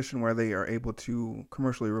a position where they are able to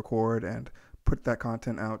commercially record and put that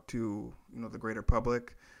content out to the greater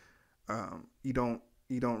public. You don't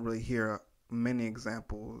really hear many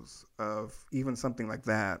examples of even something like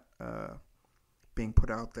that being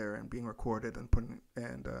put out there and being recorded and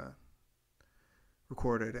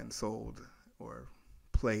recorded and sold or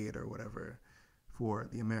played or whatever for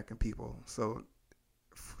the American people. So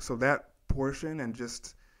that portion and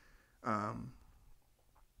just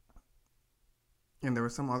and there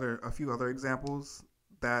were a few other examples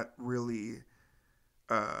that really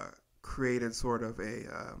created sort of a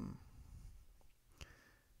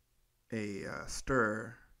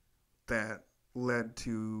stir that led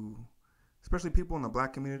to, especially people in the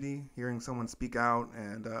black community, hearing someone speak out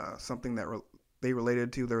and something that they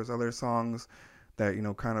related to. There was other songs that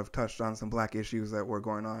kind of touched on some black issues that were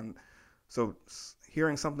going on. So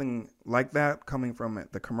hearing something like that coming from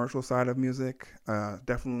the commercial side of music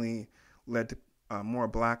definitely led to more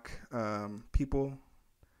black people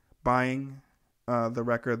buying the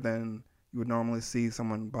record than you would normally see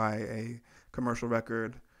someone buy a commercial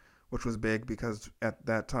record, which was big because at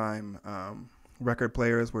that time record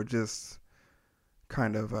players were just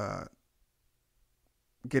kind of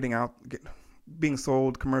being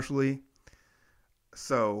sold commercially.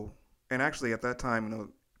 So, and actually at that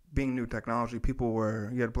time, being new technology,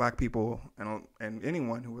 you had black people and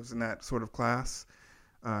anyone who was in that sort of class,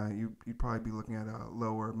 you'd probably be looking at a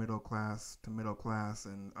lower middle class to middle class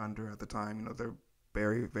and under at the time. There are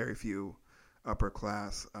very, very few upper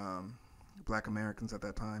class black Americans at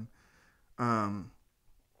that time,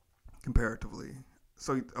 comparatively.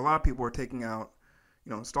 So a lot of people were taking out,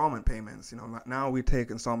 installment payments. Now we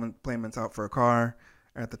take installment payments out for a car.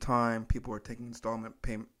 At the time, people were taking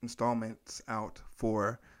installments out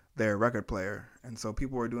for their record player, and so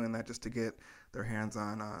people were doing that just to get their hands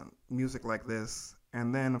on music like this.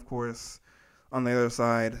 And then, of course, on the other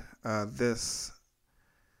side, the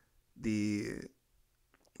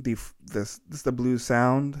blues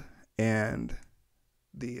sound and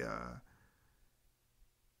the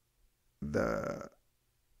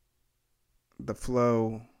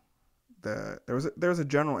flow. There was a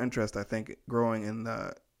general interest, I think, growing in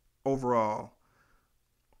the overall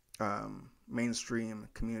mainstream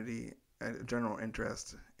community, a general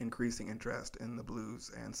interest, increasing interest in the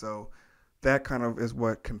blues. And so that kind of is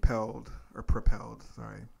what propelled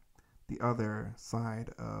the other side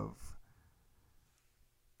of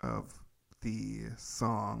the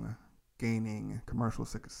song gaining commercial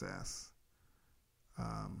success.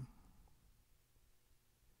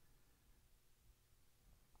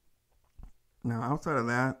 Now, outside of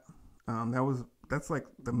that, that's like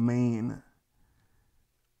the main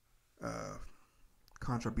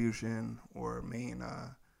contribution or main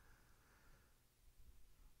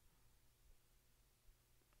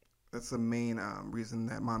that's the main reason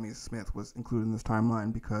that Mommy Smith was included in this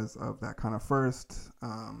timeline, because of that kind of first,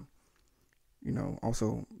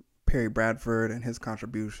 also Perry Bradford and his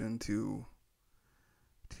contribution to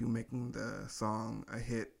making the song a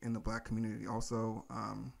hit in the black community also.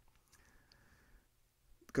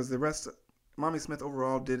 Because the rest, Mommy Smith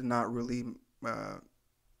overall did not really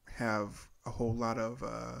have a whole lot of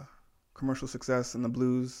commercial success in the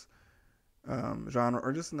blues genre,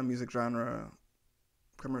 or just in the music genre,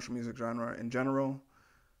 commercial music genre in general.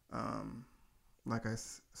 Like I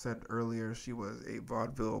said earlier, she was a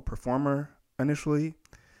vaudeville performer initially,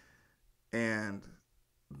 and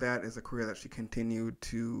that is a career that she continued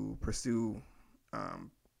to pursue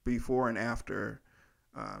before and after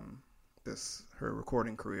her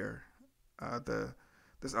recording career.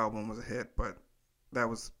 This album was a hit, but that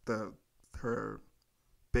was her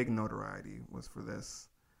big notoriety was for this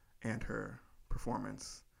and her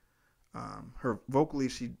performance. Her vocally,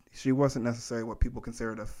 she wasn't necessarily what people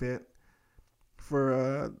considered a fit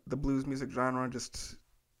for the blues music genre. Just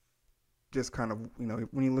kind of,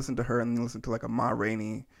 when you listen to her and you listen to like a Ma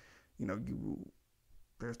Rainey,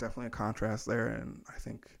 there's definitely a contrast there, and I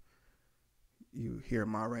think you hear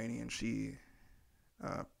Ma Rainey and she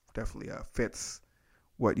definitely fits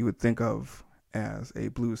what you would think of as a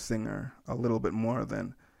blues singer a little bit more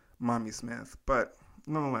than Mommy Smith. But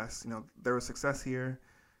nonetheless, there was success here,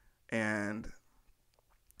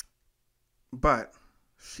 but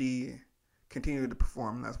she continued to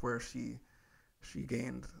perform. That's where she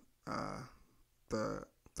gained the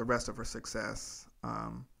rest of her success,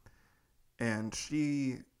 and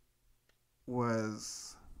she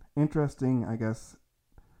was interesting, I guess.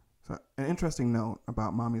 So an interesting note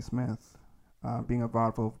about Mommy Smith being a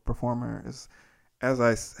vaudeville performer is, as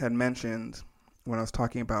I had mentioned when I was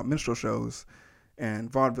talking about minstrel shows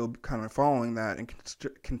and vaudeville kind of following that and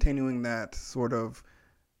continuing that sort of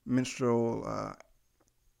minstrel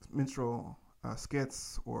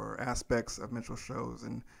skits or aspects of minstrel shows,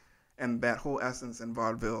 and that whole essence in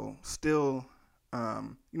vaudeville still,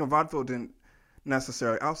 vaudeville didn't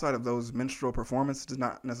necessarily, outside of those minstrel performances, did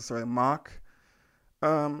not necessarily mock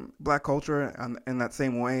black culture in that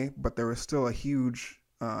same way, but there was still a huge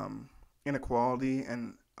inequality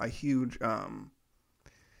and a huge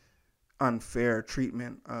unfair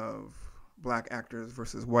treatment of black actors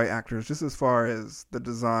versus white actors, just as far as the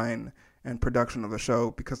design and production of the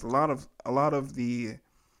show. Because a lot of the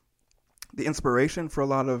inspiration for a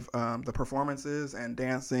lot of the performances and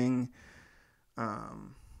dancing,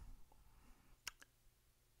 um,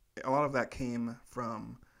 a lot of that came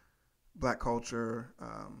from black culture.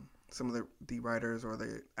 Some of the writers or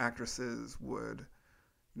the actresses would,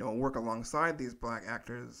 work alongside these black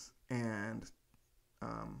actors and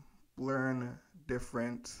um, learn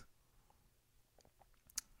different,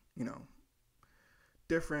 you know,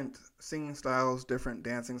 different singing styles, different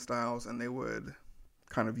dancing styles, and they would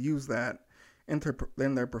kind of use that in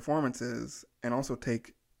their performances and also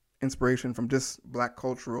take inspiration from just black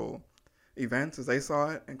cultural events as they saw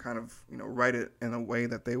it and kind of, write it in a way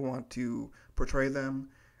that they want to portray them.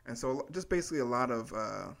 And so just basically a lot of,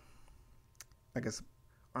 I guess,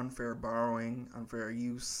 unfair borrowing, unfair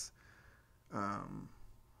use um,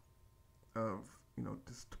 of,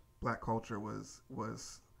 just black culture was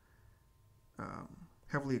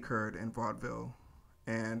heavily occurred in vaudeville.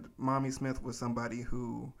 And Mommy Smith was somebody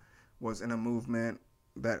who was in a movement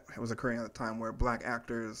that was occurring at the time where black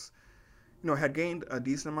actors, had gained a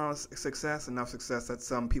decent amount of success, enough success that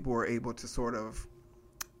some people were able to sort of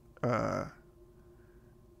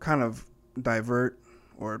kind of divert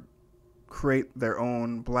or create their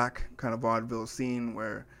own black kind of vaudeville scene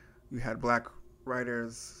where you had black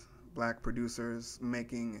writers, black producers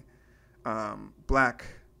making black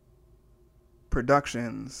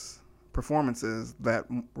productions, performances that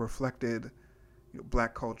reflected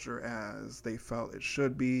black culture as they felt it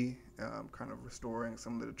should be, kind of restoring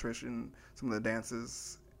some of the tradition, some of the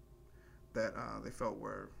dances that they felt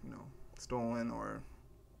were, stolen or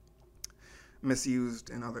misused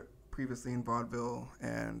in other previously in vaudeville.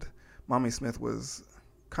 And Mommy Smith was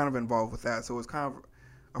kind of involved with that, so it was kind of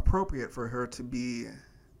appropriate for her to be,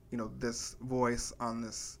 this voice on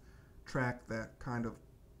this track that kind of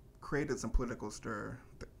created some political stir.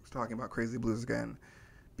 Talking about Crazy Blues again,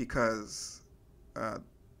 because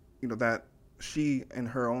that she, in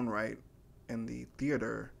her own right, in the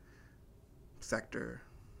theater sector,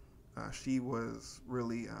 she was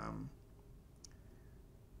really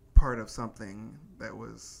part of something that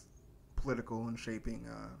was political and shaping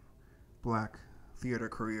black theater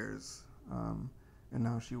careers, and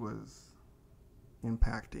now she was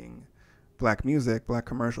impacting black music, black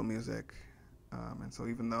commercial music, and so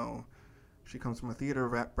even though she comes from a theater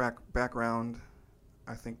background,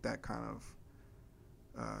 I think that kind of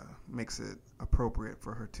makes it appropriate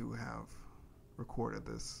for her to have recorded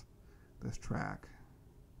this track.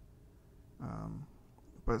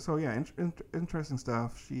 But so yeah, interesting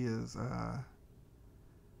stuff. She is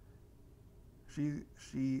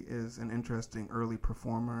an interesting early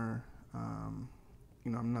performer. I'm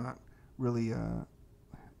not really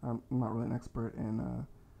an expert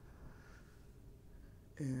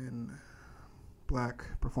in black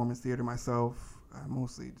performance theater myself. I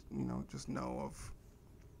mostly, just know of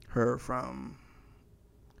her from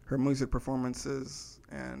her music performances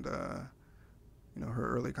and, her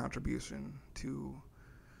early contribution to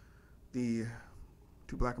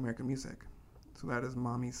black American music. So that is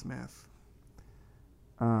Mommy Smith.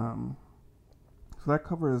 So that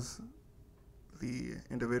covers the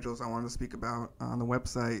individuals I wanted to speak about on the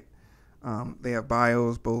website. They have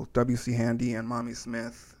bios, both W.C. Handy and Mommy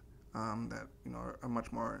Smith, that are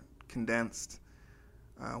much more condensed.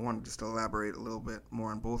 I wanted just to elaborate a little bit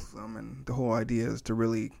more on both of them, and the whole idea is to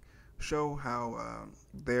really show how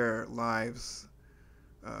their lives,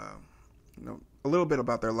 a little bit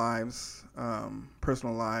about their lives,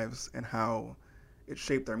 personal lives, and how it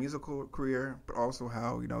shaped their musical career, but also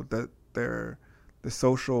how the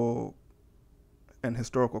social and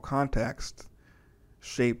historical context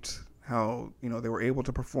shaped how they were able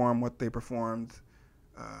to perform what they performed,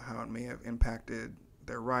 how it may have impacted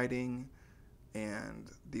their writing and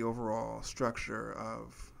the overall structure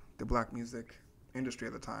of the black music industry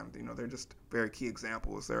at the time. They're just very key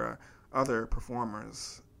examples. There are other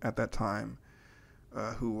performers at that time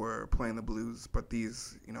who were playing the blues, but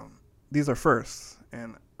these are firsts.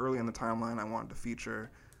 And early in the timeline, I wanted to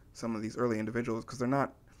feature some of these early individuals because they're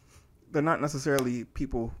not necessarily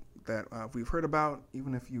people that we've heard about,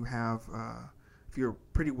 even if if you're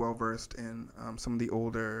pretty well versed in some of the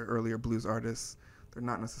earlier blues artists. They're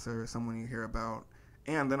not necessarily someone you hear about.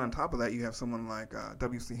 And then on top of that, you have someone like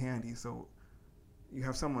W.C. Handy. So you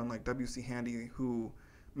have someone like W.C. Handy who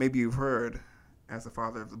maybe you've heard as the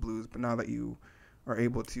father of the blues, but now that you are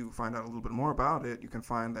able to find out a little bit more about it, you can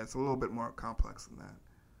find that it's a little bit more complex than that.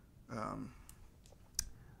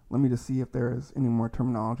 Let me just see if there is any more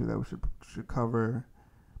terminology that we should cover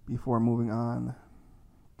before moving on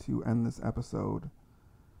to end this episode.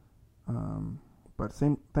 But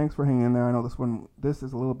thanks for hanging in there. I know this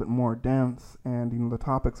is a little bit more dense, and the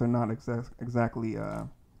topics are not exactly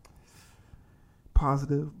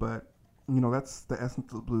positive, but that's the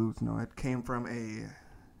essence of the blues. It came from a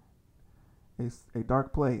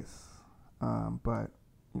dark place, but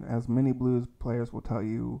as many blues players will tell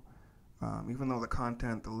you, even though the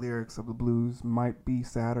content, the lyrics of the blues might be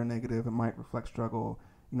sad or negative, it might reflect struggle.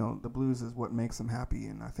 The blues is what makes them happy,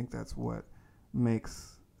 and I think that's what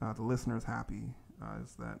makes the listeners happy.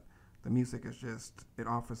 Is that the music is it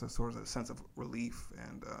offers a sort of a sense of relief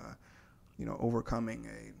and overcoming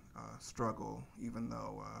a struggle. Even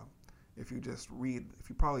though if you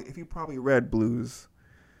probably read blues,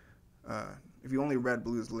 if you only read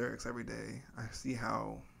blues lyrics every day, I see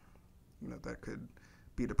how that could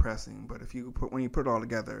be depressing. But when you put it all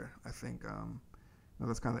together, I think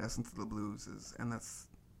that's kind of the essence of the blues and that's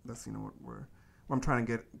what I'm trying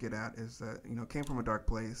to get at is that it came from a dark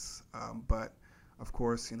place, but of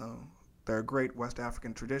course there are great West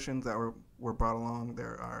African traditions that were brought along.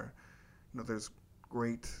 There's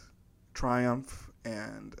great triumph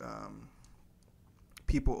and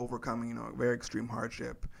people overcoming very extreme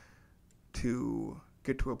hardship to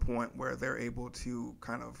get to a point where they're able to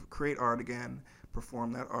kind of create art again,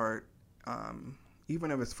 perform that art,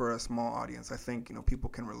 even if it's for a small audience. I think people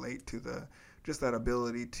can relate to just that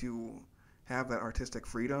ability to have that artistic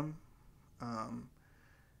freedom,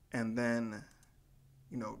 and then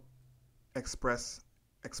express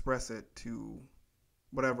it to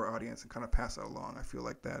whatever audience and kind of pass it along. I feel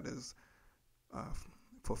like that is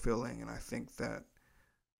fulfilling, and I think that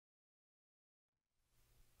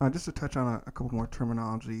just to touch on a couple more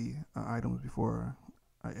terminology items before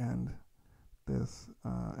I end this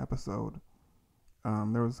episode.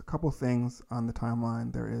 There was a couple things on the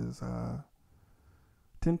timeline. There is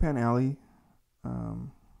Tin Pan Alley.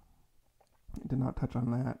 Did not touch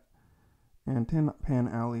on that. And Tin Pan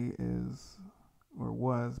Alley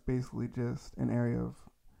was basically just an area of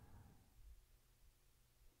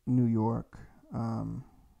New York,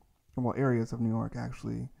 areas of New York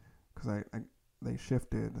actually, because they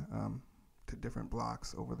shifted to different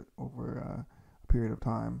blocks over a period of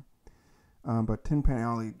time. But Tin Pan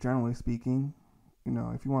Alley, generally speaking,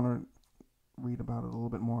 if you want to read about it a little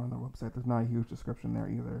bit more on the website, there's not a huge description there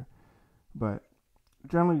either. But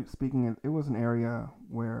generally speaking, it was an area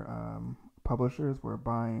where publishers would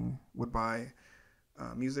buy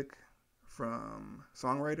music from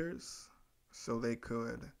songwriters so they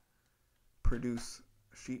could produce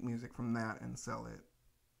sheet music from that and sell it.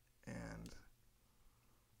 And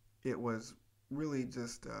it was really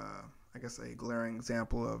just, I guess, a glaring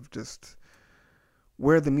example of just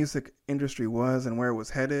where the music industry was and where it was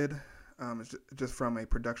headed. Just from a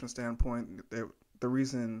production standpoint, the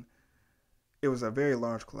reason it was a very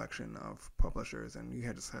large collection of publishers, and you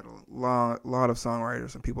just had a lot of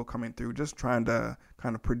songwriters and people coming through just trying to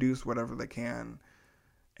kind of produce whatever they can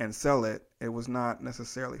and sell it. It was not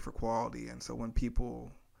necessarily for quality, and so when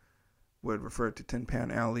people would refer to Tin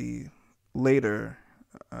Pan Alley later,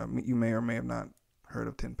 you may or may have not heard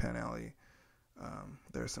of Tin Pan Alley.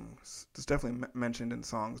 It's definitely mentioned in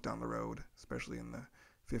songs down the road, especially in the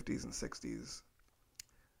 50s and 60s.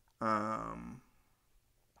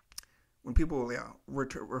 When people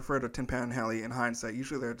refer to Tin Pan Alley in hindsight,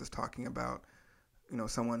 usually they're just talking about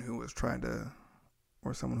someone who is trying to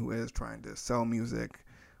sell music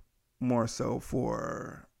more so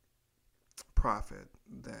for profit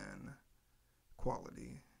than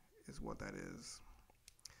quality, is what that is.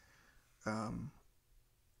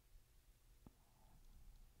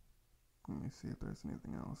 Let me see if there's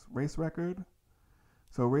anything else. Race record.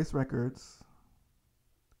 So Race Records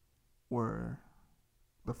were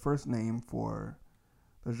the first name for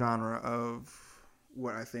the genre of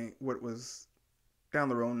what was down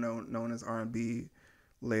the road known as R&B,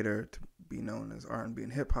 later to be known as R&B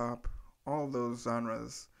and hip hop. All of those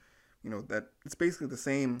genres, that it's basically the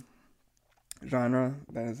same genre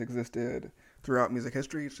that has existed throughout music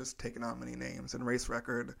history. It's just taken on many names. And Race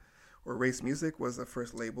Record or Race Music was the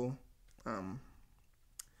first label. And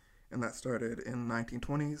that started in the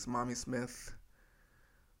 1920s. Mommy Smith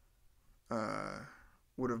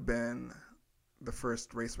would have been the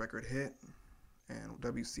first race record hit, and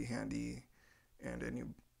W.C. Handy and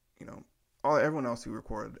everyone else who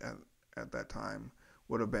recorded at that time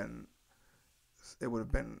would have been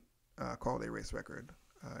called a race record.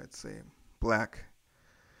 It's a black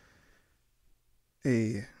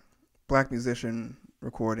black musician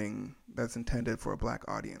recording that's intended for a black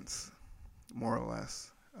audience, more or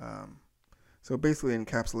less. So basically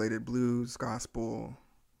encapsulated blues, gospel,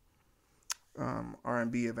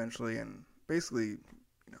 R&B eventually, and basically,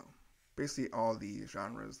 basically all the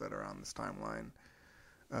genres that are on this timeline.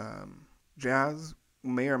 Jazz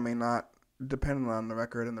may or may not, depend on the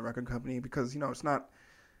record and the record company, because, it's not,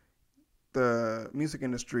 the music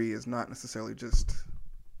industry is not necessarily just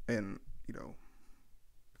in,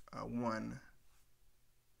 one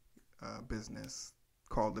business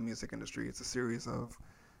called the music industry. It's a series of,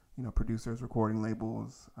 producers, recording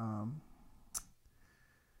labels, and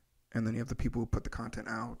then you have the people who put the content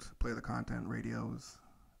out, play the content, radios,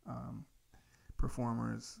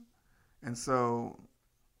 performers. And so,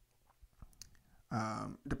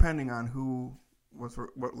 depending on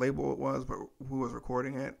what label it was, but who was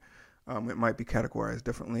recording it, it might be categorized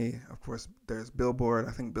differently. Of course, there's Billboard.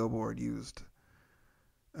 I think Billboard used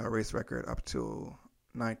a race record up till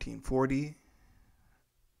 1940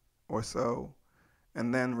 or so.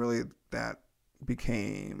 And then really that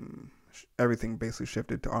became, everything basically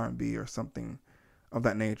shifted to R&B or something of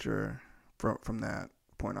that nature. From that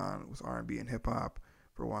point on, it was R&B and hip hop.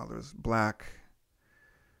 For a while, there was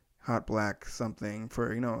hot black something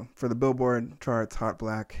for the Billboard charts, hot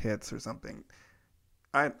black hits or something.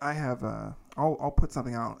 I have I'll put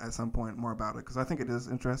something out at some point more about it, because I think it is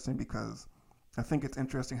interesting, because I think it's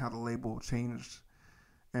interesting how the label changed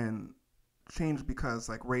because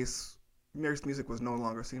like race music was no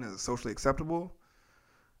longer seen as socially acceptable.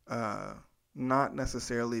 Not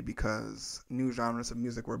necessarily because new genres of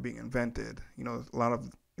music were being invented. A lot of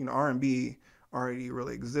R&B already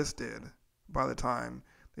really existed by the time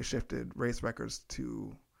they shifted race records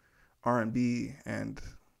to R&B, and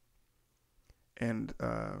it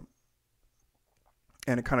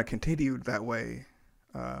kind of continued that way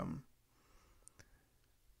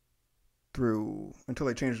through until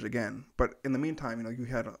they changed it again. But in the meantime, you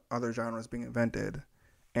had other genres being invented,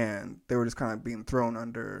 and they were just kind of being thrown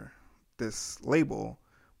under this label,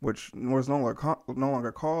 which was no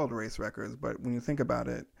longer called race records. But when you think about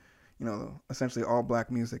it, essentially all black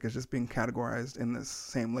music is just being categorized in this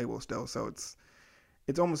same label still. So it's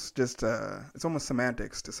almost just it's almost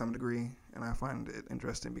semantics to some degree, and I find it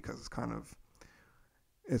interesting because it's kind of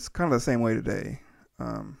the same way today.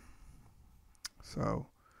 So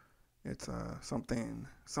it's something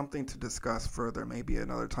to discuss further, maybe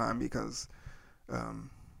another time, because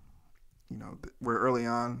we're early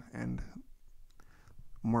on, and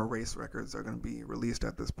more race records are going to be released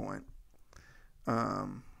at this point.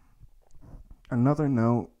 Another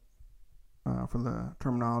note for the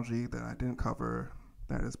terminology that I didn't cover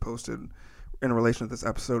that is posted in relation to this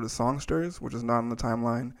episode is songsters, which is not on the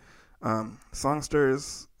timeline.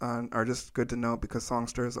 Songsters are just good to know, because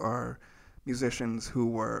songsters are musicians who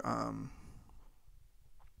were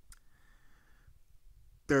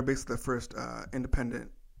they're basically the first independent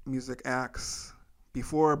music acts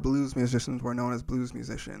before blues musicians were known as blues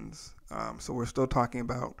musicians. So we're still talking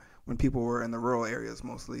about when people were in the rural areas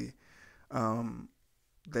mostly.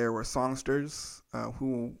 There were songsters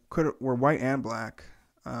who were white and black.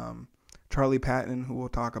 Charlie Patton, who we'll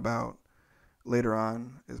talk about later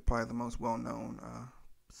on, is probably the most well-known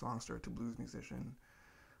songster to blues musician.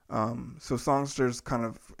 So songsters kind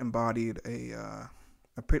of embodied a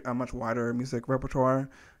much wider music repertoire.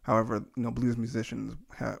 However, blues musicians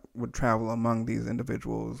would travel among these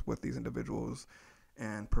individuals, with these individuals,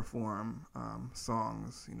 and perform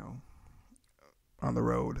songs, on the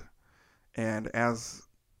road. And as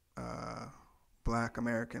black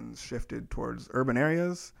Americans shifted towards urban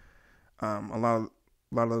areas, a lot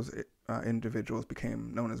of those individuals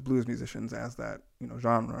became known as blues musicians, as that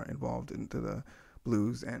genre evolved into the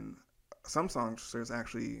blues. And some songsters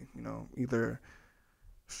actually either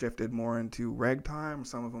shifted more into ragtime.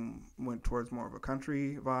 Some of them went towards more of a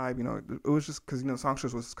country vibe. It was just because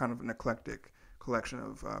songsters was kind of an eclectic collection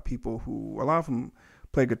of people who, a lot of them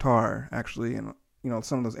played guitar actually, and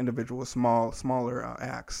some of those individual smaller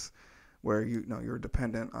acts where you're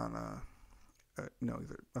dependent on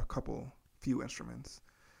either a few instruments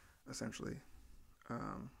essentially.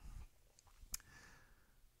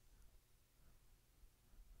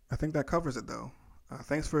 I think that covers it though.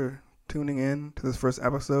 Thanks for tuning in to this first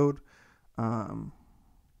episode.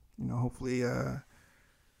 Hopefully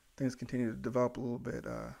things continue to develop a little bit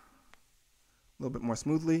more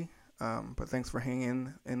smoothly. But thanks for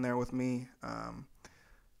hanging in there with me.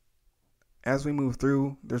 As we move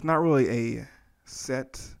through, there's not really a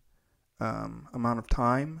set amount of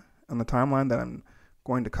time on the timeline that I'm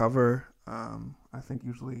going to cover. I think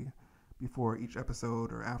usually before each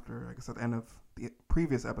episode, or after, I guess at the end of the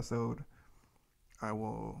previous episode, I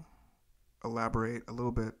will elaborate a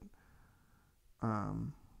little bit.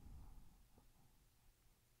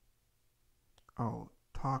 I'll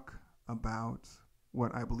talk about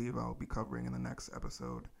what I believe I'll be covering in the next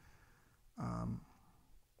episode.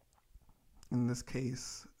 In this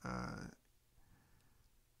case,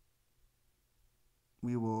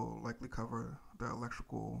 we will likely cover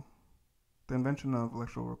the invention of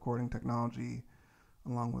electrical recording technology,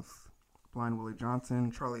 along with Blind Willie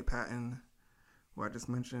Johnson, Charlie Patton, who I just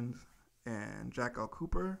mentioned, and Jack L.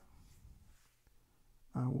 Cooper.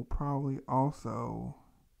 I will probably also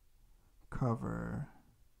cover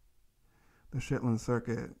the Shetland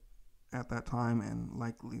circuit at that time and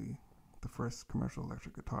likely the first commercial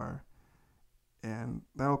electric guitar. And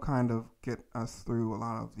that'll kind of get us through a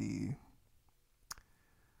lot of the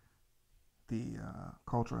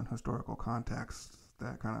culture and historical context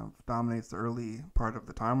that kind of dominates the early part of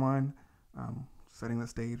the timeline, setting the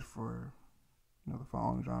stage for the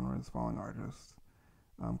following genres, following artists.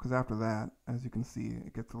 Because after that, as you can see,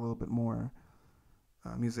 it gets a little bit more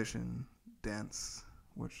musician dense,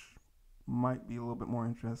 which might be a little bit more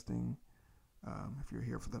interesting if you're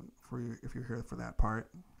here for that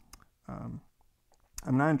part.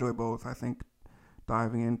 I enjoy both. I think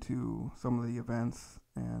diving into some of the events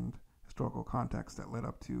and historical context that led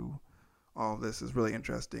up to all of this is really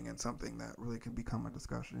interesting and something that really can become a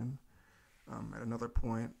discussion at another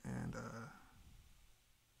point. And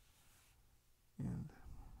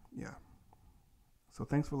yeah. So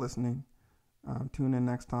thanks for listening. Tune in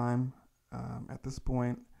next time. At this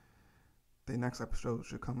point, the next episode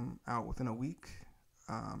should come out within a week.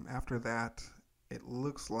 After that, it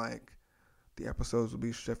looks like the episodes will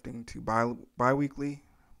be shifting to bi-weekly,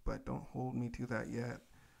 but don't hold me to that yet.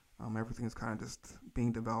 Everything is kind of just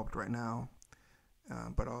being developed right now,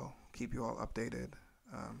 but I'll keep you all updated.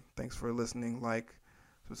 Thanks for listening. Like,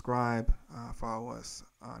 subscribe, follow us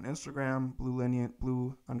on Instagram,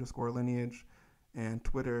 blue_lineage, and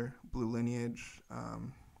Twitter, Blue Lineage.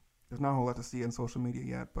 There's not a whole lot to see on social media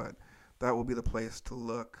yet, but that will be the place to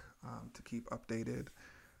look to keep updated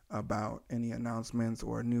about any announcements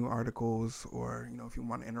or new articles, or if you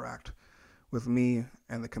want to interact with me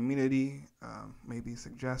and the community, maybe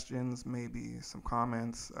suggestions, maybe some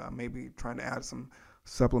comments, maybe trying to add some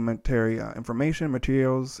supplementary information,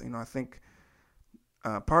 materials. I think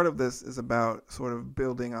part of this is about sort of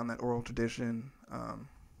building on that oral tradition.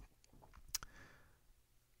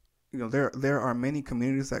 There are many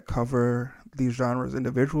communities that cover these genres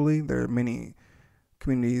individually. There are many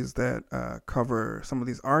communities that cover some of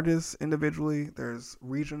these artists individually. There's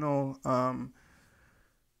regional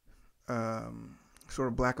sort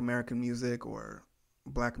of Black American music or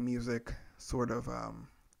Black music sort of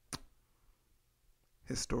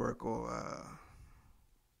historical,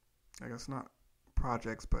 I guess not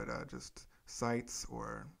projects, but just sites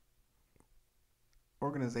or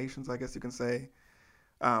organizations, I guess you can say.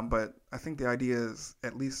 But I think the idea is,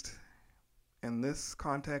 at least in this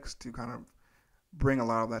context, to kind of bring a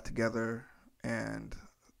lot of that together. And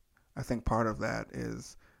I think part of that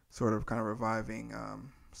is sort of kind of reviving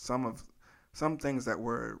some things that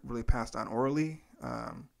were really passed on orally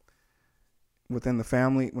within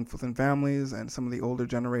families, and some of the older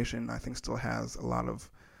generation, I think, still has a lot of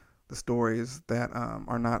the stories that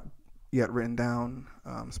are not yet written down,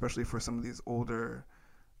 especially for some of these older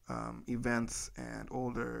events and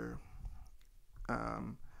older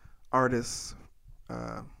artists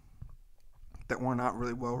that were not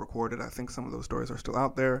really well recorded. I think some of those stories are still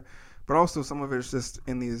out there, but also some of it is just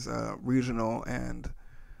in these regional and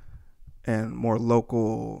more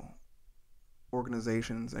local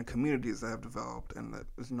organizations and communities that have developed, and that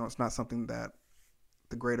it's not something that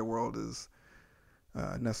the greater world is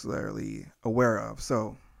necessarily aware of.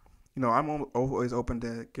 So, I'm always open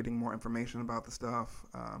to getting more information about the stuff.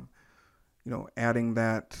 Adding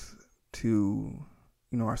that to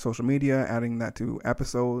our social media, adding that to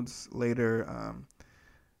episodes later. I'm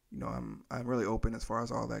really open as far as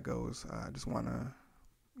all that goes. I just want to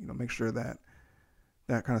make sure that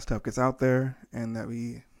kind of stuff gets out there, and that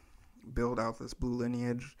we build out this Blue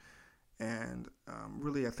Lineage, and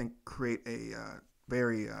really, I think, create a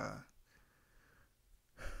very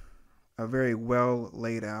well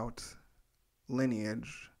laid out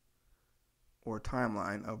lineage or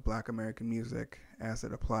timeline of Black American music as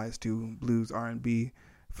it applies to blues, R&B,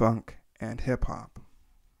 funk, and hip hop.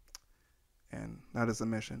 And that is the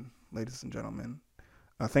mission, ladies and gentlemen.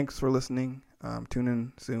 Thanks for listening. Tune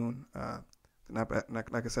in soon.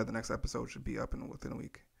 Like I said, the next episode should be up within a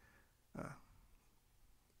week.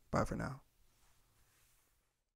 Bye for now.